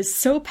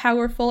so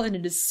powerful, and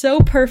it is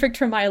so perfect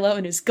for Milo,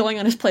 and is going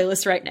on his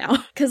playlist right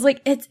now. Cause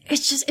like,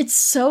 it's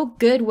so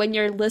good when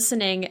you're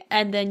listening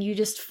and then you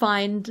just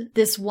find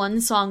this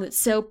one song that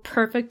so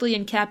perfectly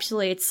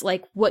encapsulates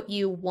like what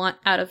you want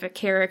out of a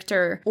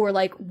character, or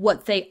like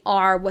what they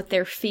are, what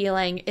they're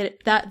feeling.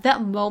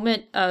 That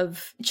moment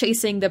of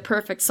chasing the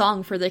perfect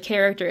song for the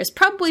character is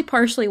probably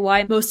partially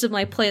why most of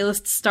my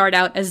playlists start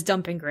out as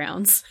dumping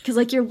grounds. Cause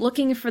like you're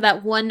looking for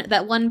that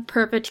one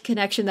perfect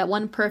connection, that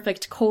one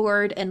perfect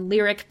chord and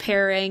lyric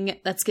pairing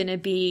that's gonna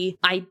be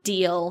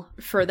ideal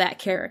for that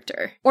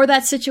character or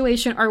that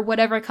situation or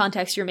whatever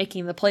context you're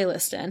making the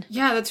playlist in.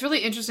 Yeah, that's really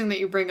interesting that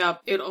you bring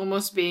up it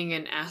almost being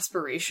an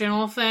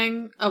aspirational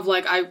thing of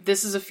like,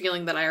 this is a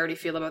feeling that I already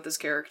feel about this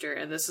character,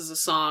 and this is a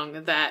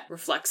song that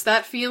reflects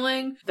that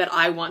feeling that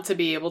I want to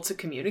be able to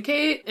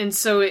communicate. And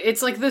so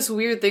it's like this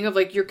weird thing of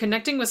like, you're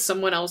connecting with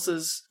someone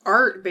else's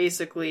art,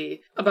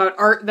 basically, about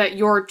art that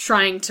you're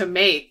trying to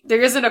make.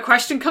 There isn't a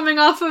question coming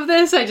off of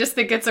this. I just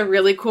think it's a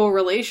really cool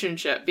relationship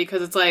relationship,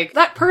 because it's like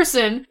that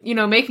person, you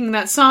know, making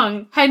that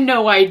song had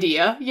no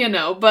idea, you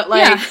know, but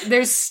like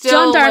there's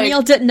still John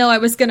Darnielle didn't know I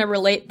was going to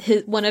relate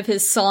one of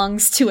his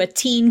songs to a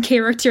teen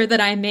character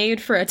that I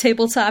made for a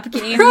tabletop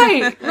game.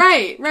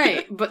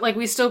 Right. But like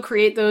we still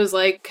create those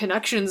like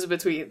connections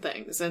between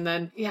things, and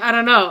then I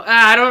don't know.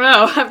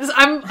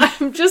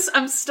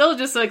 I'm still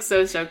just like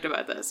so stoked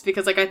about this,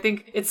 because like I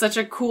think it's such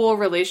a cool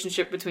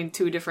relationship between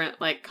two different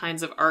like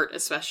kinds of art,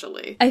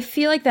 especially. I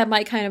feel like that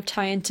might kind of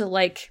tie into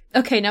like,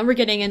 okay, now we're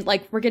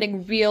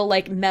getting real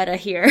like meta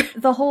here.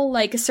 The whole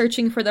like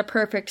searching for the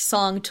perfect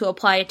song to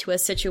apply to a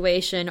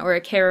situation or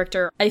a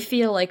character, I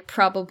feel like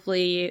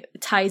probably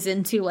ties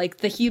into like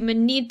the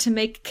human need to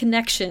make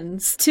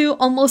connections to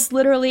almost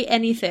literally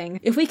anything.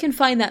 If we can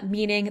find that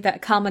meaning,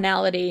 that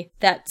commonality,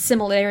 that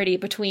similarity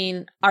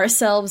between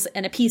ourselves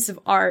and a piece of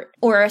art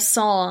or a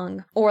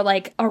song or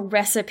like a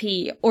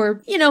recipe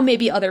or, you know,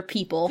 maybe other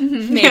people,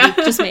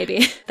 just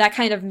maybe. That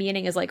kind of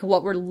meaning is like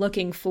what we're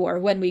looking for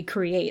when we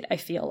create, I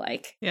feel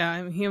like.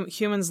 Yeah,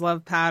 humans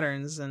love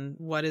patterns, and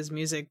what is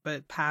music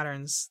but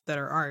patterns that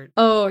are art?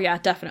 Oh yeah,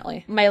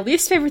 definitely. My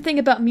least favorite thing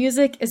about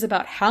music is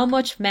about how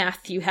much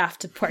math you have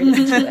to put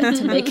into it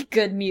to make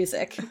good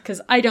music, because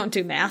I don't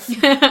do math.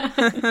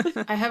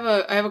 I have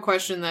a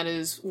question that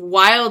is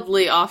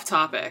wildly off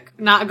topic,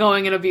 not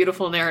going in a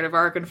beautiful narrative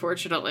arc,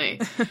 unfortunately.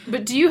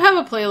 But do you have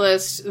a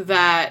playlist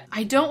that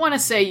I don't want to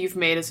say you've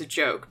made as a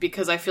joke,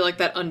 because I feel like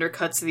that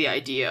undercuts the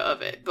idea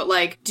of it, but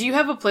like, do you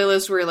have a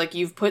playlist where like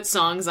you've put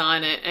songs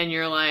on it and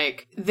you're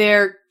like,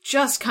 they're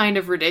just kind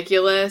of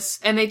ridiculous,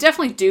 and they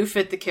definitely do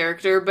fit the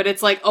character, but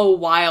it's like a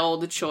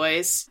wild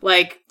choice?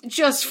 Like,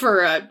 just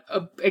for a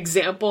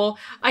example,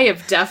 I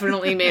have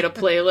definitely made a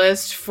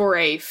playlist for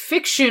a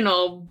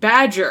fictional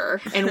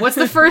badger, and what's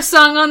the first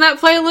song on that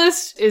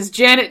playlist is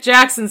Janet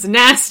Jackson's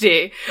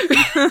Nasty.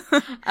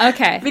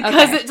 Okay.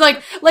 Because it's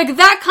like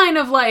that kind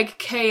of like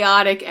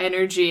chaotic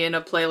energy in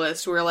a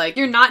playlist where like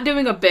you're not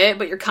doing a bit,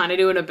 but you're kind of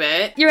doing a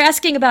bit. You're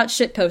asking about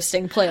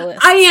shitposting playlists.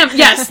 I am,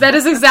 yes, that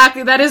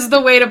is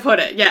the way to put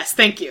it. Yes,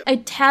 thank you.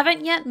 I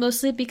haven't yet,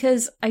 mostly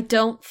because I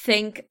don't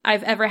think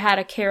I've ever had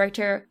a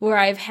character where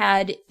I've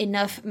had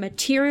enough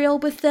material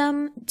with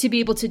them to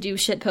be able to do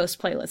shitpost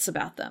playlists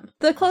about them.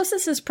 The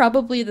closest is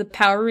probably the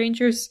Power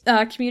Rangers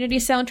community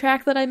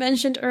soundtrack that I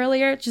mentioned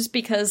earlier, just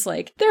because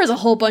like there's a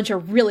whole bunch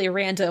of really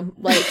random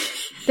like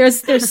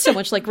there's so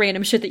much like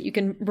random shit that you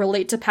can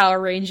relate to Power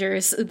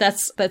Rangers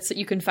that's that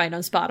you can find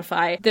on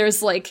Spotify.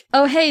 There's like,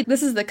 oh hey,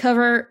 this is the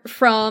cover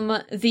from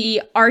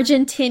the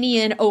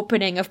Argentinian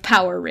opening of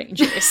Power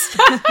Rangers.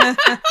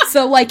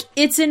 So like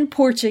it's in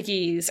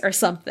Portuguese or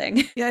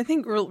something. Yeah, I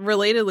think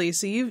relatedly,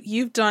 so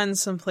you've done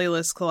some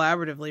playlists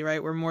collaboratively,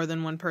 right, where more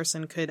than one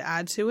person could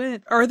add to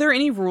it. Are there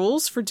any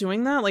rules for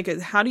doing that? Like,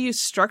 how do you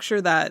structure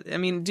that? I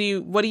mean,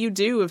 what do you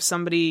do if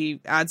somebody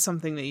adds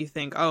something that you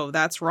think, oh,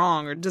 that's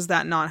wrong, or does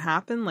that not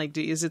happen? Like,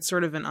 is it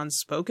sort of an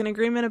unspoken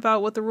agreement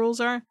about what the rules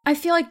are? I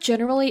feel like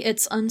generally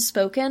it's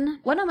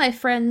unspoken. One of my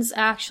friends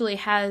actually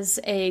has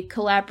a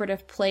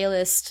collaborative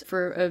playlist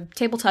for a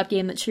tabletop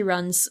game that she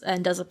runs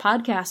and does a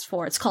podcast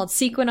for. It's called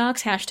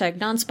Sequinox,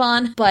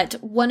 #nonspawn, but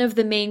one of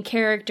the main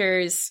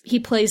characters, he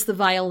plays the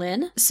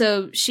violin.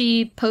 So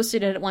she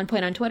posted it at one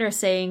point on Twitter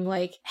saying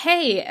like,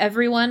 hey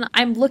everyone,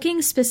 I'm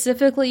looking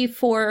specifically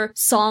for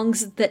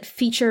songs that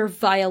feature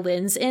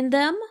violins in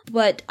them,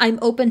 but I'm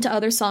open to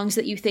other songs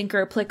that you think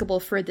are applicable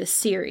for this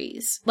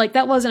series. Like,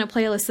 that wasn't a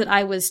playlist that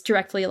I was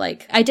directly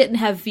like, I didn't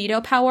have veto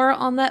power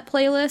on that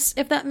playlist,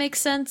 if that makes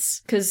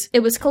sense, because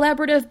it was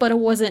collaborative, but it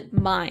wasn't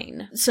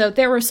mine. So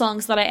there were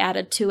songs that I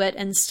added to it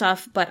and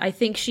stuff, but I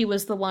think she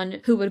was the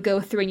one who would go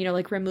through and, you know,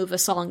 like remove a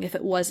song if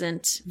it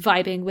wasn't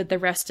vibing with the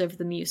rest of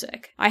the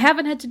music. I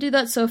haven't had to do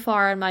that so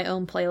far on my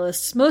own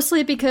playlists,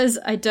 mostly because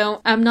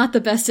I'm not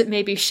the best at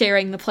maybe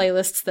sharing the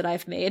playlists that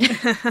I've made.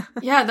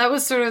 Yeah, that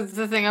was sort of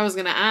the thing I was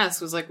gonna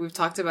ask, was like, we've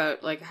talked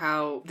about like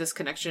how this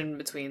connection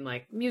between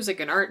like music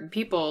and art and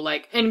people,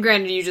 like, and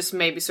granted you just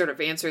maybe sort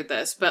of answered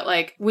this, but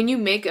like when you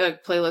make a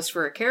playlist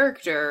for a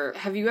character,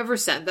 have you ever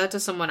sent that to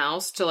someone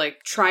else to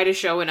like try to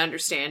show an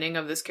understanding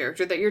of this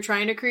character that you're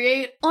trying to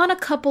create? On a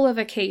couple of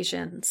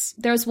occasions.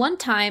 There was one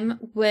time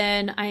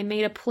when I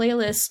made a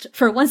playlist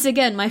for, once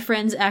again, my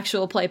friend's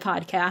actual play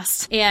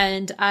podcast,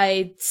 and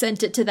I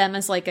sent it to them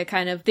as like a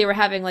kind of, they were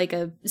having like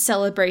a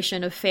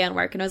celebration of fan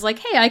work, and I was like,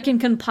 hey, I can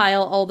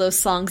compile all those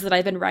songs that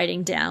I've been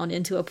writing down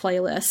into a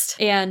playlist.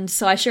 And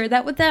so I shared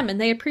that with them and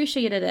they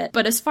appreciated it.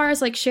 But as far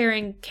as like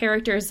sharing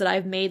characters that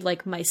I've made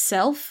like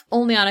myself,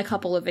 only on a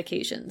couple of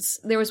occasions.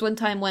 There was one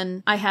time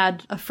when I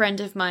had a friend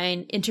of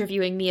mine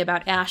interviewing me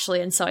about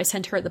Ashley, and so I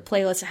sent her the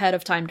playlist ahead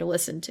of time to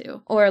listen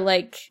to. Or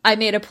like I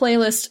made a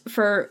playlist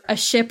for a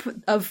ship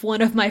of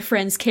one of my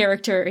friend's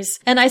characters,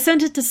 and I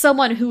sent it to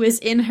someone who is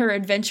in her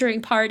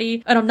adventuring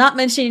party, and I'm not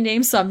mentioning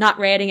names, so I'm not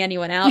ratting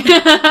anyone out,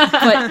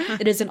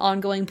 but it is an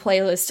ongoing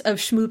playlist of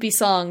schmoopy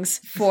songs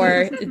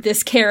for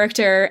this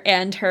character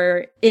and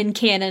her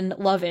in-canon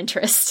love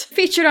interest.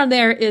 Featured on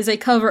there is a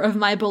cover of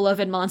My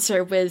Beloved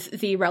Monster with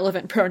the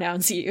relevant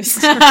pronouns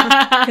used,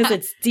 because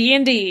it's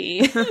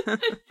D&D.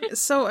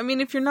 So, I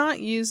mean, if you're not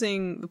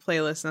using the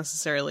playlist playlists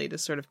necessarily to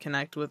sort of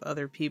connect with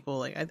other people.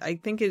 Like, I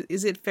think,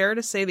 is it fair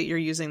to say that you're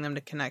using them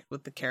to connect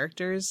with the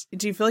characters?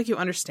 Do you feel like you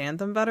understand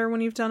them better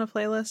when you've done a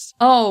playlist?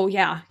 Oh,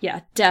 yeah,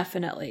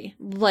 definitely.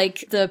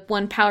 Like the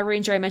one Power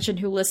Ranger I mentioned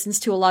who listens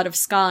to a lot of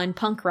ska and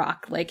punk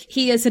rock. Like,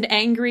 he is an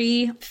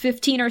angry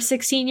 15 or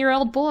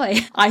 16-year-old boy.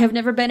 I have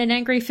never been an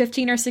angry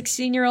 15 or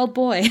 16-year-old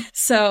boy.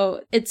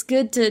 So it's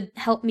good to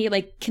help me,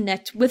 like,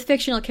 connect with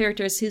fictional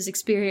characters whose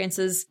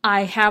experiences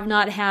I have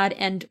not had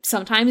and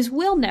sometimes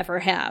will never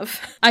have.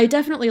 I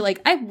definitely,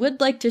 like, I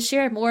would like to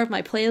share more of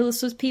my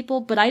playlists with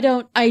people, but I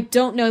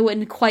don't know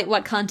in quite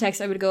what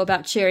context I would go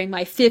about sharing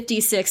my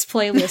 56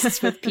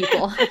 playlists with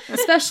people.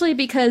 Especially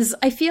because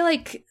I feel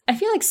like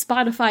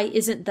Spotify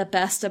isn't the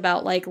best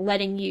about, like,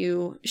 letting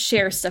you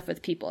share stuff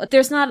with people.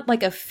 There's not,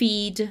 like, a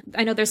feed.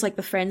 I know there's, like,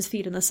 the friends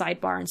feed in the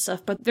sidebar and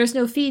stuff, but there's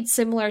no feed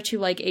similar to,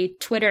 like, a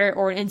Twitter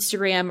or an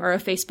Instagram or a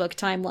Facebook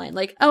timeline.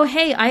 Like, oh,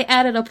 hey, I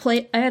added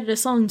a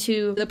song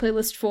to the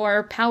playlist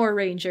for Power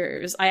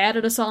Rangers. I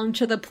added a song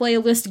to the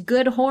playlist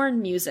Good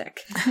Horn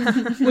Music,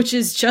 which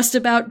is just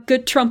about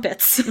good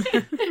trumpets.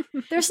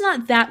 There's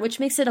not that, which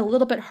makes it a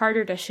little bit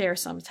harder to share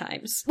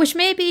sometimes, which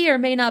may be or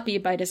may not be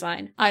by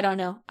design. I don't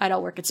know. I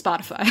don't work at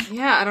Spotify.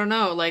 Yeah, I don't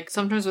know. Like,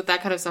 sometimes with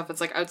that kind of stuff, it's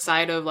like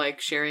outside of,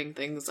 like, sharing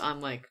things on,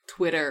 like,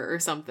 Twitter or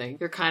something,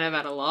 you're kind of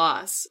at a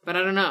loss. But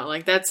I don't know.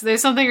 Like,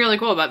 there's something really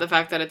cool about the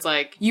fact that it's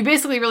like, you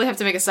basically really have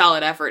to make a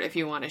solid effort if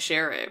you want to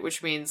share it,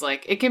 which means,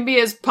 like, it can be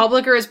as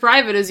public or as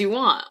private as you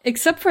want.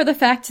 Except for the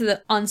fact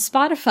that on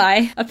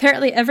Spotify,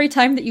 apparently every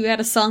time that you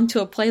add a song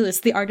to a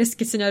playlist, the artist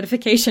gets a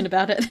notification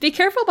about it. Be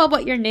careful about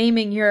what you're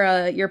naming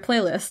your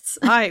playlists.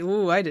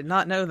 I did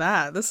not know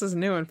that. This is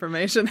new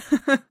information.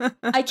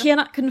 I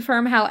cannot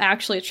confirm how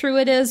actually true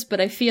it is,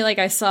 but I feel like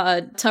I saw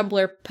a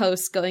Tumblr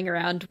post going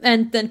around,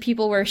 and then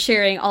people were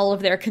sharing all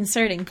of their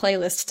concerning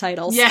playlist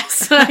titles.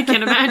 Yes, I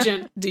can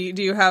imagine. Do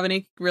you have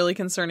any really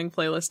concerning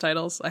playlist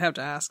titles? I have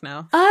to ask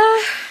now.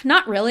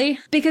 Not really,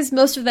 because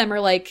most of them are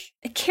like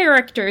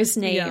character's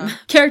name,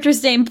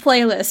 character's name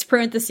playlist,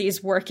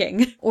 parentheses,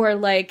 working, or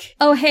like,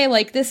 oh hey,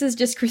 like this is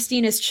just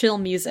Christina's chill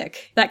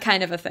music, that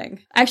kind of a thing.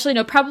 Actually,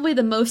 no, probably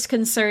the most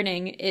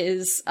concerning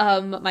is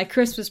my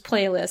Christmas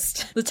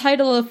playlist, the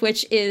title of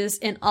which is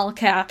in all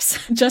caps,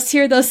 just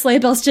hear those sleigh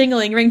bells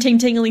jingling, ring ting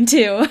tingling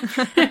too,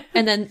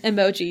 and then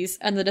emojis,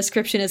 and the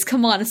description is,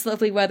 come on, it's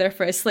lovely weather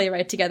for a sleigh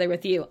ride together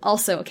with you,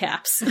 also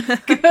caps.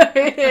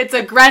 It's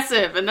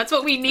aggressive, and that's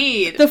what we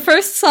need. The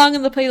first song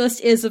on the playlist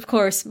is, of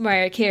course,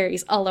 Mariah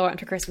Carey's All I Want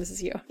for Christmas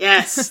Is You.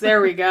 Yes,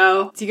 there we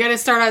go. So you gotta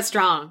start out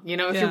strong. You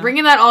know, if you're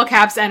bringing that all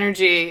caps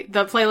energy,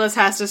 the playlist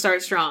has to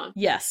start strong.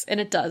 Yes, and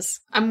it does.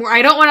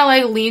 I don't want to,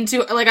 like, lean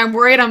to, like, I'm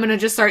worried I'm gonna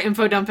just start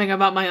info dumping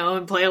about my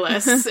own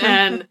playlists,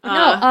 and...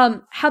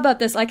 No, how about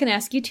this? I can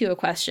ask you two a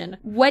question.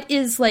 What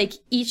is, like,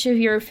 each of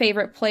your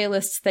favorite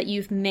playlists that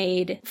you've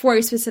made for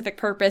a specific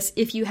purpose,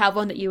 if you have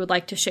one that you would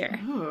like to share?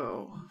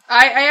 Oh.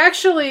 I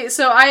actually,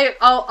 so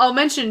I'll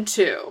mention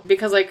two,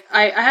 because, like,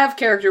 I have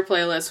character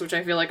playlists, which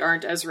I feel like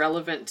aren't as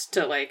relevant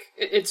to, like,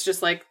 it's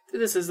just like,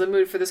 this is the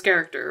mood for this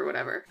character or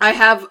whatever. I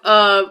have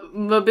a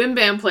Mabim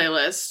Bam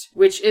playlist,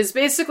 which is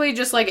basically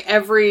just like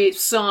every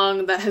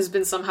song that has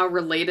been somehow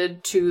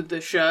related to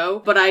the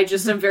show, but I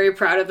just am very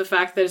proud of the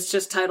fact that it's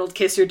just titled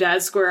Kiss Your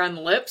Dad Square on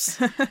the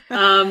Lips.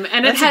 And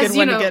it has, a good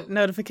one to get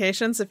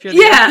notifications if you're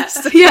the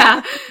artist.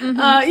 Yeah.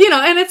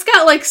 And it's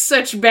got like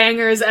such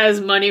bangers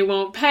as Money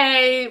Won't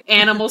Pay,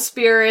 Animal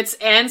Spirits,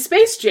 and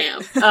Space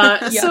Jam.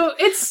 So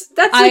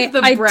that's like the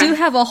breadth. I do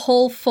have a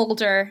whole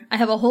folder. I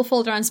have a whole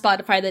folder on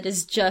Spotify that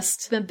is just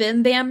the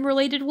Bim Bam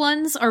related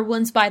ones, or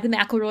ones by the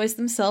McElroys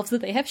themselves that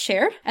they have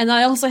shared. And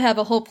I also have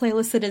a whole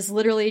playlist that is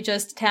literally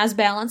just Taz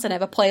Balance, and I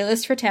have a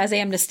playlist for Taz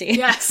Amnesty.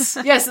 Yes.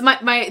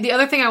 The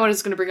other thing I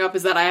was going to bring up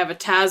is that I have a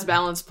Taz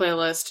Balance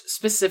playlist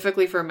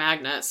specifically for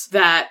Magnus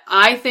that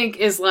I think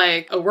is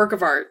like a work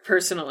of art,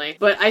 personally.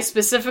 But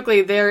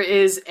there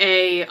is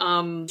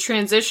a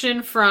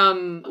transition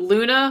from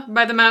Luna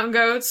by the Mountain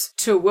Goats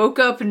to Woke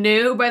Up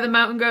New by the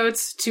Mountain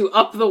Goats to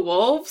Up the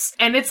Wolves.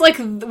 And it's like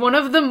one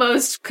of the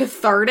most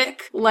cathartic,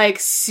 like,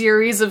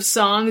 series of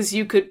songs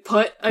you could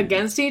put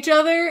against each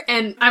other.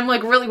 And I'm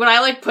like, really, when I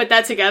like put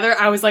that together,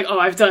 I was like, oh,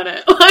 I've done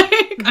it.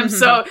 Like,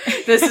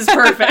 this is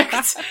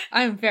perfect.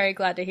 I'm very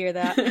glad to hear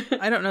that.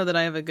 I don't know that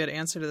I have a good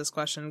answer to this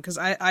question, because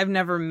I've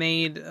never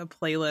made a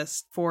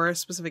playlist for a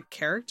specific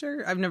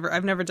character. I've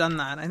never done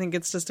that. I think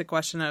it's just a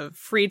question of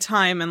free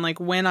time, and like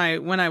when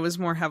I was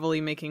more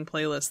heavily making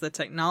playlists, the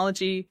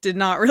technology did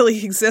not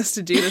really exist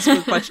to do this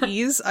with much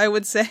ease, I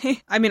would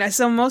say. I mean,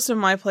 so most of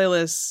my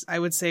playlists, I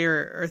would say,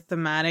 are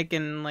thematic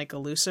in like a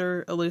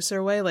looser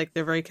way. Like,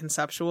 they're very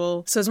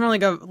conceptual. So it's more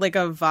like a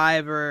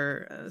vibe,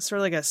 or sort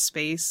of like a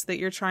space that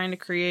you're trying to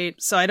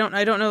create. So I don't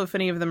know if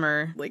any of them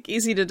are like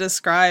easy to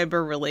describe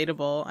or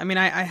relatable. I mean,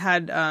 I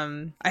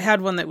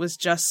had one that was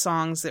just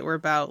songs that were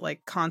about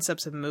like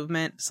concepts of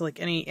movement. So like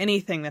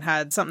anything that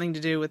had something to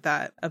do with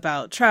that,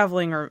 about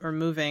traveling or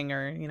moving,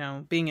 or, you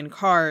know, being in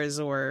cars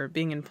or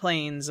being in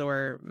planes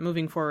or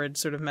moving forward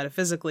sort of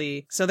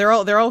metaphysically. So they're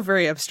all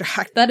very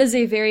abstract. That is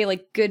a very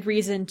like good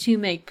reason to to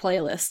make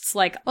playlists.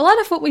 Like, a lot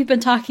of what we've been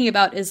talking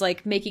about is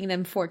like making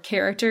them for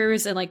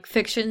characters and like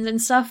fictions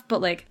and stuff,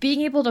 but like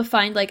being able to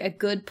find like a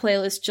good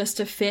playlist just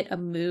to fit a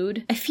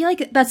mood, I feel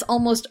like that's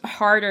almost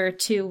harder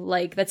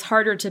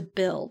to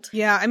build.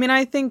 Yeah, I mean,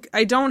 I think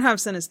I don't have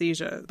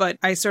synesthesia, but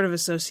I sort of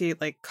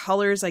associate like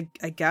colors, I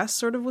guess,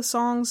 sort of with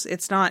songs.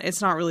 It's not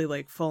really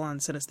like full on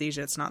synesthesia.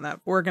 It's not that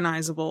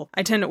organizable.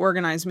 I tend to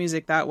organize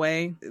music that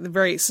way.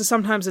 So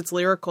sometimes it's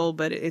lyrical,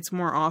 but it's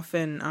more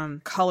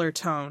often color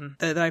tone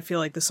that I feel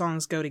like the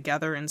songs go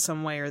together in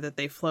some way, or that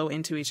they flow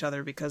into each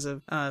other because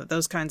of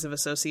those kinds of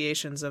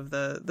associations of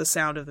the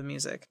sound of the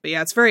music. But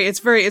yeah,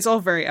 it's all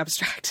very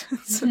abstract.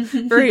 It's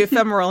very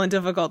ephemeral and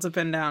difficult to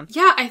pin down.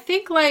 Yeah, I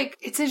think like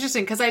it's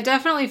interesting because I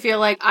definitely feel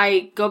like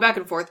I go back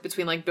and forth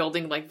between like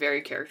building like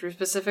very character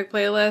specific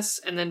playlists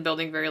and then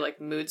building very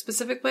like mood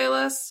specific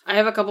playlists. I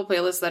have a couple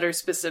playlists that are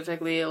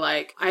specifically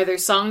like either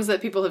songs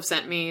that people have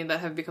sent me that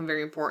have become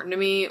very important to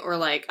me, or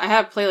like I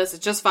have playlists, it's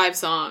just 5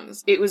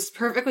 songs. It was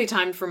perfectly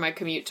timed for my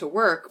commute to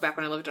work back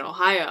when I lived in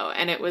Ohio,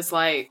 and it was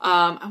like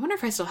I wonder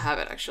if I still have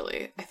it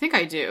actually. I think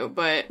I do,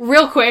 but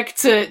real quick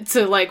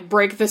to like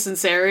break the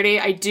sincerity,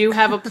 I do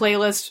have a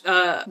playlist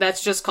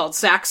that's just called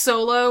Sax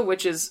Solo,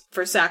 which is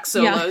for sax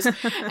solos. Yeah.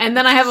 And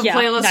then I have a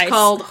playlist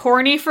called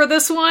Horny for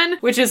this one,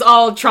 which is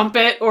all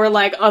trumpet or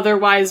like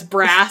otherwise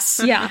brass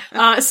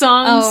songs.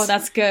 Oh,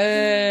 that's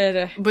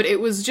good. But it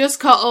was just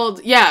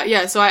called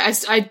so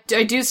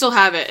I do still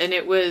have it, and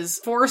it was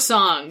 4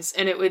 songs,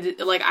 and it would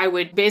like I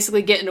would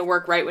basically get into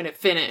work right when it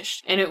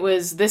finished, and it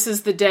was This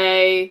Is the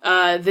Day,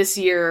 This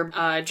Year,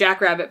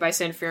 Jackrabbit by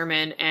San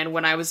Fierman, and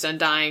When I Was Done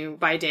Dying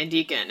by Dan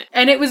Deacon.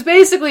 And it was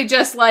basically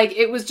just like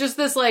it was just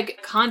this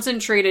like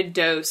concentrated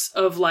dose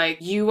of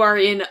like you are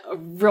in a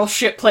real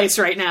shit place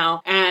right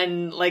now,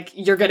 and like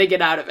you're gonna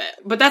get out of it.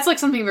 But that's like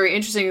something very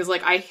interesting is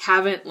like I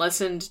haven't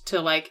listened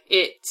to like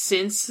it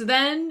since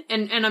then,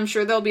 and I'm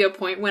sure there'll be a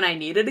point when I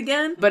need it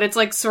again, but it's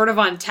like sort of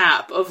on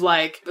tap of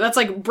like that's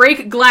like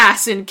break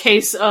glass in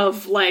case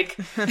of like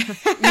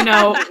you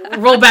know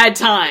real bad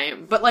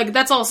time. But like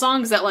that's all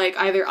songs that like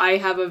either I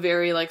have a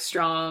very like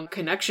strong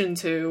connection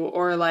to,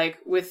 or like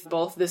with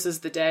both This Is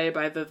the Day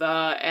by the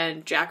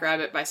and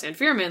Jackrabbit by San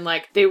Fierman,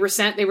 like they were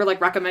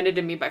like recommended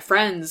to me by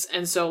friends,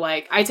 and so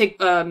like I take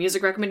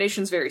music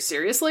recommendations very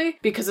seriously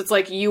because it's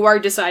like you are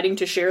deciding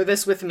to share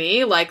this with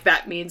me, like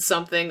that means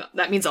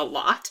a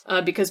lot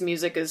because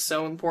music is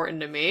so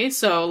important to me.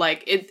 So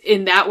like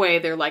in that way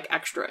they're like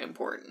extra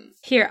important.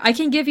 Here, I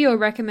can give you a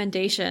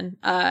recommendation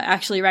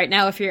actually right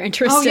now if you're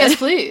interested. Oh yes,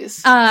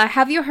 please.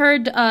 Have you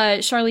heard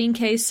Charlene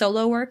Kay's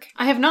solo work?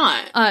 I have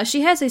not.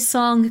 She has a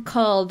song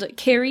called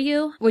Carry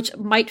You, which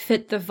might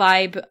fit the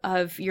vibe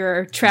of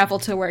your travel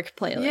to work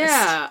playlist.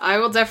 Yeah, I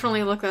will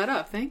definitely look that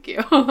up. Thank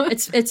you.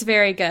 It's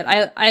very good.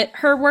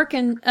 Her work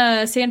in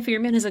San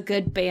Fierman is a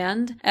good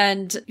band,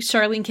 and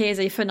Charlene Kay is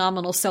a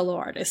phenomenal solo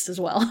artist as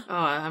well. Oh,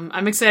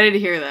 I'm excited to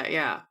hear that.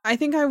 Yeah. I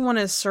think I want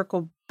to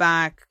circle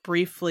back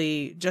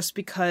briefly just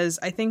because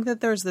I think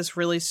that there's this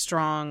really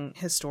strong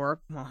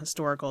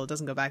historical, it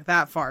doesn't go back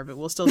that far, but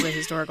we'll still say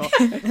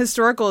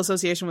historical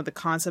association with the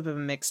concept of a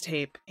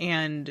mixtape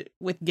and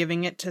with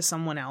giving it to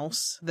someone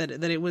else, that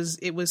it was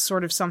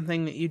sort of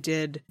something that you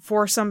did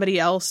for somebody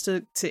else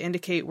to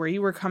indicate where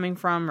you were coming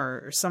from,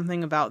 or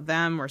something about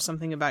them, or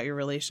something about your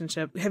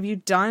relationship. Have you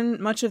done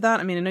much of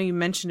that? I mean, I know you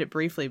mentioned it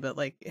briefly, but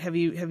like have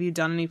you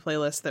done any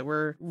playlists that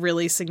were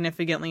really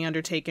significantly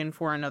undertaken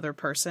for another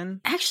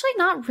person? Actually,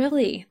 not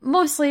really.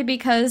 Mostly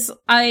because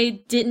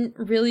I didn't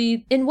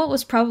really, in what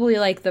was probably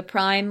like the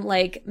prime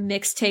like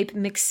mixtape,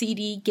 mix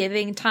CD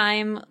giving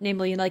time,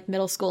 namely in like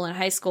middle school and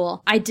high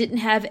school, I didn't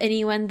have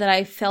anyone that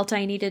I felt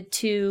I needed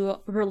to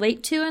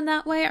relate to in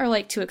that way, or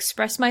like to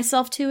express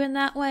myself to in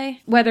that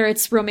way. Whether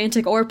it's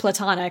romantic or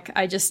platonic,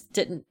 I just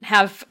didn't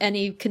have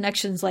any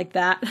connections like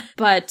that.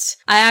 But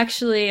I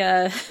actually,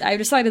 I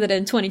decided that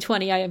in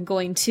 2020 I am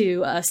going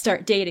to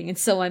start dating, and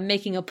so I'm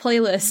making a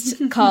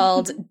playlist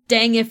called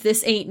Dang If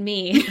This Ain't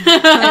Me.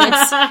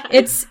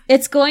 And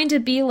it's going to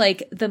be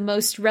like the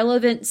most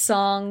relevant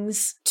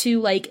songs to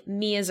like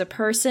me as a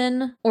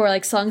person, or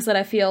like songs that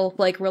I feel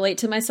like relate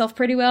to myself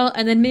pretty well,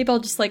 and then maybe I'll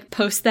just like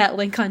post that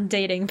link on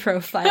dating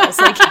profiles.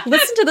 Like,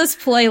 listen to this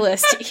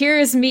playlist. Here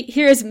is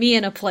me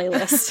in a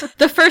playlist.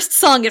 The first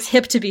song is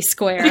Hip to Be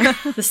Square.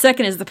 The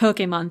second is the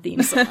Pokemon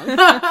theme song.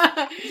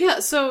 Yeah,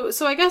 so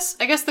I guess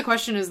the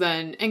question is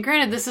then, and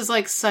granted this is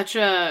like such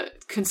a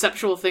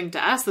conceptual thing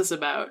to ask this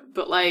about,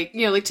 but like,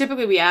 you know, like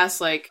typically we ask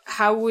like,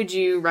 how would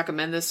you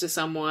recommend this to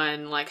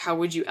someone? Like, how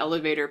would you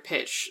elevator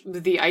pitch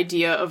the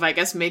idea of, I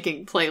guess,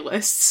 making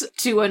playlists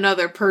to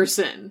another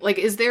person? Like,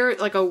 is there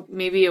like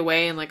maybe a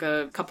way in like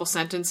a couple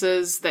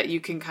sentences that you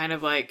can kind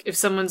of like, if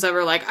someone's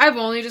ever like, I've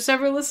only just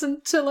ever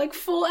listened to like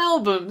full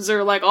albums,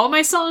 or like all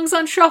my songs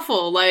on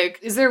shuffle, like,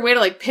 is there a way to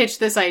like pitch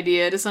this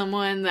idea to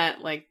someone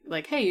that like,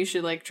 hey, you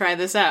should like try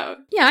this out?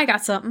 Yeah, I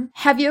got something.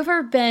 Have you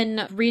ever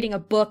been reading a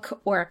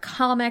book or a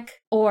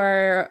comic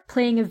or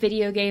playing a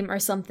video game or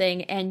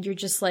something, and you're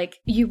just like,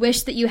 you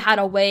wish that you had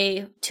a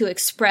way to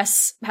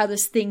express how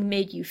this thing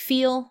made you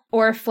feel.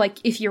 Or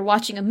if you're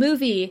watching a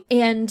movie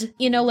and,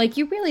 you know, like,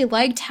 you really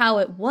liked how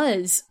it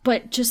was,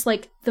 but just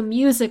like the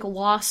music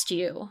lost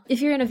you.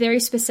 If you're in a very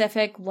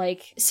specific,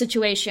 like,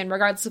 situation,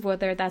 regardless of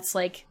whether that's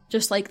like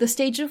just like the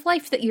stage of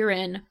life that you're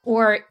in,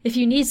 or if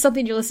you need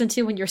something to listen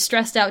to when you're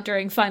stressed out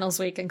during finals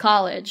week in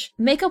college,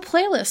 make a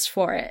playlist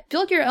for it.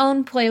 Build your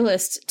own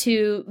playlist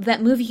to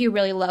that movie you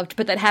really loved,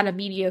 but that had a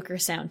mediocre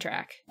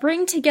soundtrack.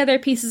 Bring together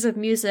pieces of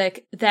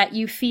music that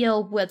you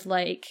feel would,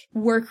 like,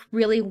 work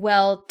really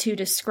well to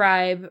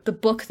describe the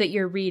book that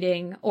you're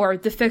reading, or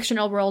the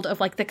fictional world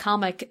of, like, the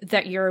comic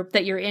that you're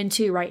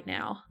into right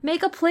now.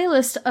 Make a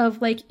playlist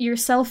of, like,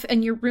 yourself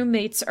and your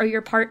roommates or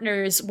your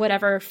partner's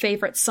whatever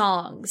favorite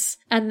songs.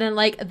 And then,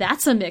 like,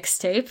 that's a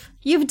mixtape.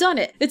 You've done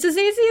it. It's as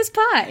easy as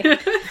pie.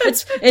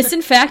 It's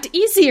in fact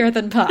easier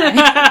than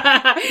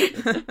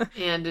pie.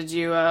 And did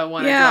you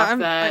want to drop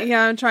that?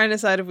 Yeah, I'm trying to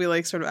decide if we,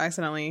 like, sort of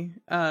accidentally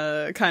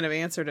kind of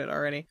answered it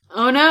already.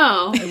 Oh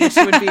no. I wish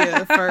it would be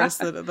a first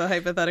that the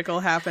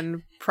hypothetical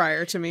happened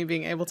prior to me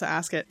being able to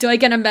ask it. Do I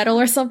get a medal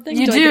or something?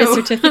 You do. I get a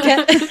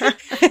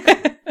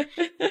certificate?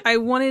 I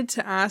wanted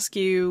to ask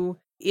you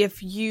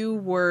if you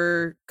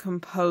were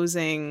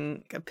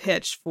composing a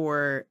pitch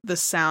for the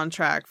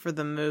soundtrack for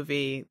the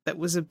movie that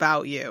was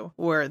about you,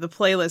 or the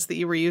playlist that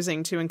you were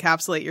using to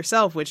encapsulate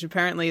yourself, which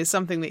apparently is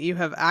something that you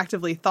have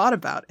actively thought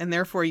about, and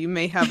therefore you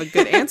may have a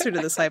good answer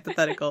to this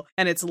hypothetical,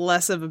 and it's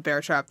less of a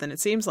bear trap than it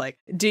seems like.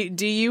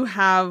 Do you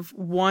have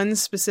one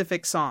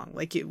specific song?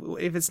 Like,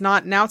 if it's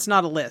not, now it's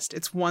not a list,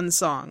 it's one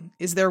song.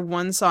 Is there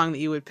one song that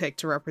you would pick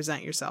to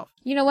represent yourself?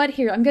 You know what?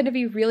 Here, I'm going to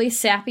be really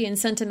sappy and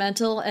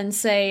sentimental and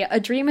say A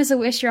Dream is a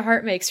Wish Your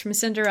Heart Makes from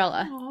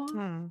Cinderella.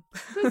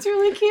 That's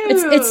really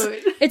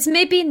cute. It's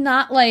maybe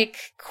not, like,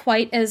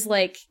 quite as,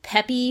 like,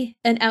 peppy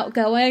and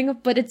outgoing,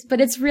 but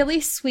it's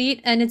really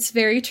sweet, and it's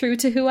very true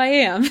to who I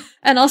am.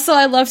 And also,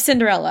 I love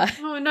Cinderella.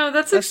 Oh no,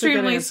 that's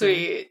extremely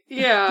sweet.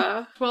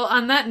 Yeah. Well,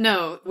 on that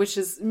note, which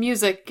is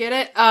music, get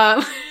it?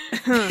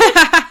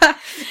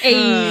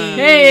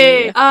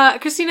 Hey,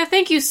 Christina,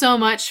 thank you so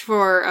much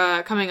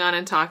for coming on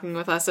and talking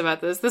with us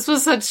about this. This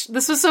was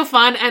so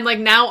fun, and, like,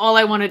 now all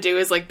I want to do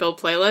is, like,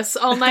 build playlists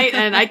all night,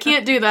 and I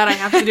can't do that. I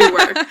have to do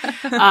work.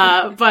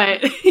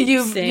 But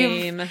you've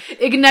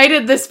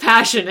ignited this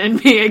passion in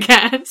me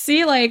again.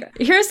 See, like,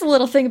 here's the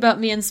little thing about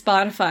me and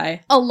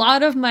Spotify. A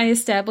lot of my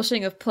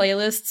establishing of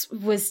playlists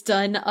was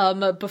done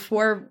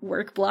before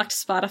work blocked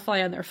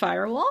Spotify on their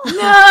firewall.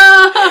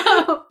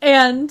 No!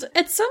 And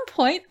at some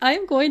point,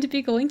 I'm going to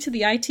be going to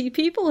the IT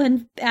people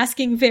and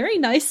asking very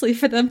nicely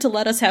for them to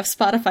let us have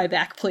Spotify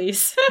back,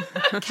 please.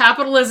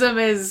 Capitalism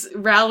is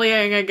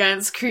rallying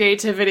against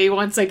creativity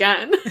once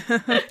again.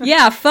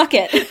 Yeah, fuck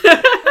it.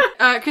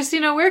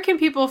 Christina, where can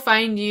people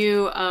find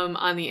you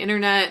on the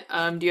internet?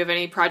 Do you have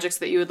any projects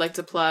that you would like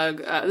to plug?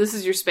 This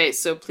is your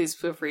space, so please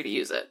feel free to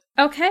use it.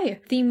 Okay,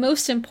 the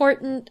most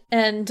important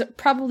and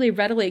probably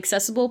readily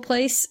accessible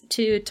place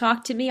to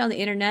talk to me on the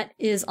internet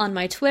is on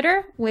my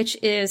Twitter, which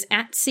is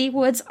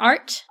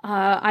 @CWoodsArt.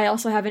 I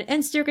also have an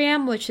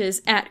Instagram, which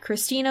is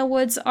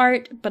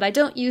 @ChristinaWoodsArt, but I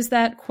don't use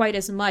that quite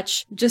as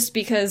much just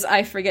because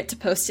I forget to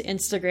post to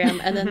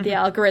Instagram and then the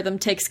algorithm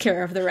takes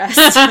care of the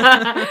rest.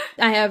 I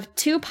have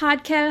 2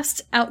 podcasts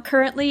out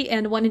currently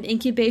and 1 in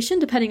incubation,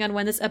 depending on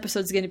when this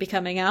episode's going to be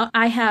coming out.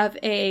 I have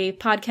a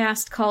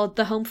podcast called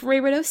The Home for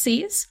Wayward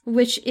OCs,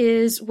 which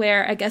is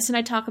where I guess and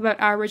I talk about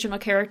our original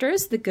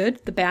characters, the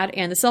good, the bad,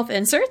 and the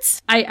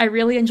self-inserts. I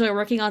really enjoy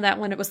working on that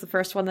one. It was the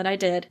first one that I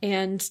did.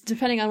 And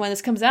depending on when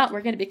this comes out,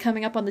 we're going to be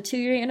coming up on the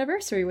 2-year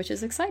anniversary, which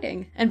is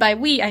exciting. And by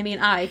we, I mean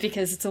I,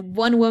 because it's a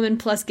 1-woman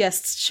plus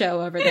guests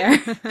show over there.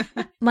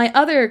 My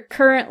other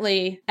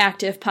currently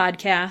active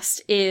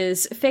podcast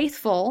is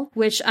Faithful,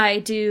 which I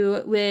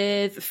do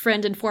with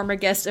friend and former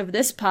guest of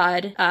this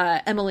pod,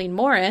 Emmeline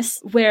Morris,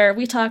 where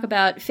we talk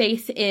about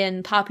faith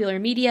in popular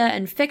media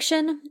and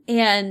fiction,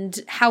 and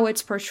how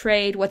it's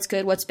portrayed, what's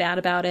good, what's bad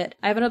about it.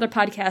 I have another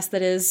podcast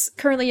that is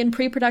currently in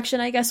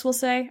pre-production, I guess we'll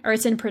say, or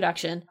it's in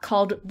production,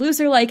 called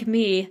Loser Like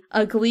Me,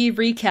 a Glee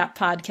recap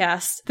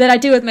podcast that I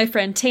do with my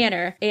friend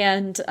Tanner,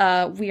 and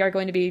we are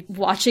going to be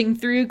watching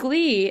through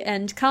Glee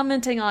and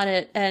commenting on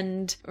it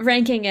and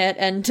ranking it,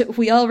 and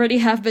we already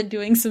have been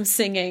doing some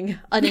singing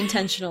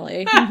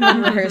unintentionally,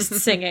 unrehearsed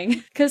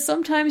singing, because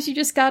sometimes you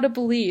just gotta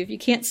believe. You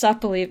can't stop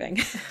believing.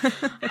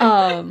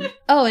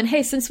 Oh, and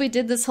hey, since we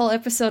did this whole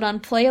episode on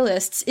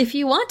playlists, if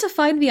you want to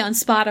find me on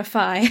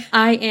Spotify,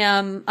 I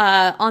am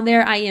on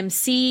there. I am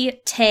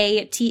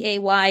C-Tay,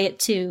 T-A-Y,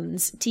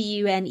 Tunes,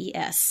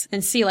 T-U-N-E-S,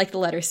 and C like the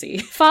letter C.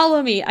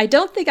 Follow me. I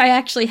don't think I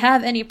actually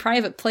have any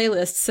private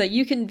playlists, so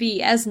you can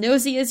be as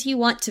nosy as you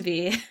want to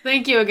be.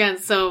 Thank you again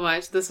so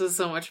much. This was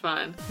so much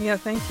fun. Yeah,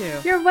 thank you.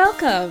 You're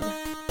welcome.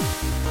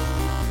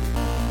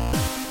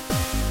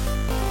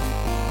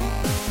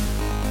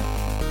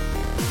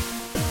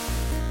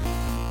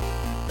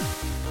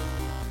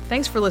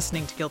 Thanks for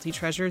listening to Guilty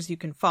Treasures. You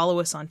can follow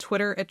us on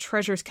Twitter at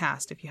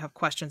TreasuresCast. If you have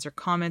questions or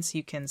comments,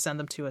 you can send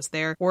them to us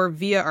there, or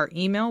via our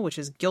email, which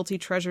is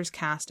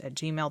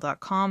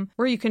guiltytreasurescast@gmail.com,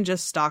 or you can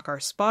just stalk our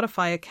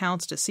Spotify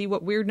accounts to see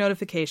what weird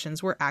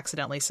notifications we're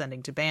accidentally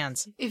sending to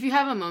bands. If you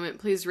have a moment,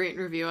 please rate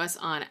and review us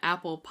on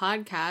Apple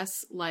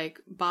Podcasts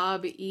like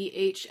Bob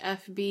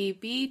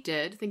EHFBB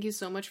did. Thank you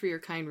so much for your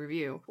kind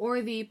review.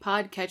 Or the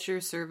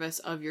podcatcher service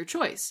of your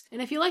choice.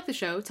 And if you like the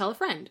show, tell a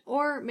friend.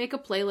 Or make a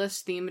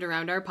playlist themed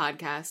around our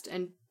podcast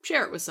and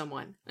share it with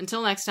someone.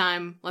 Until next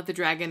time, let the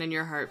dragon in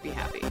your heart be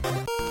happy.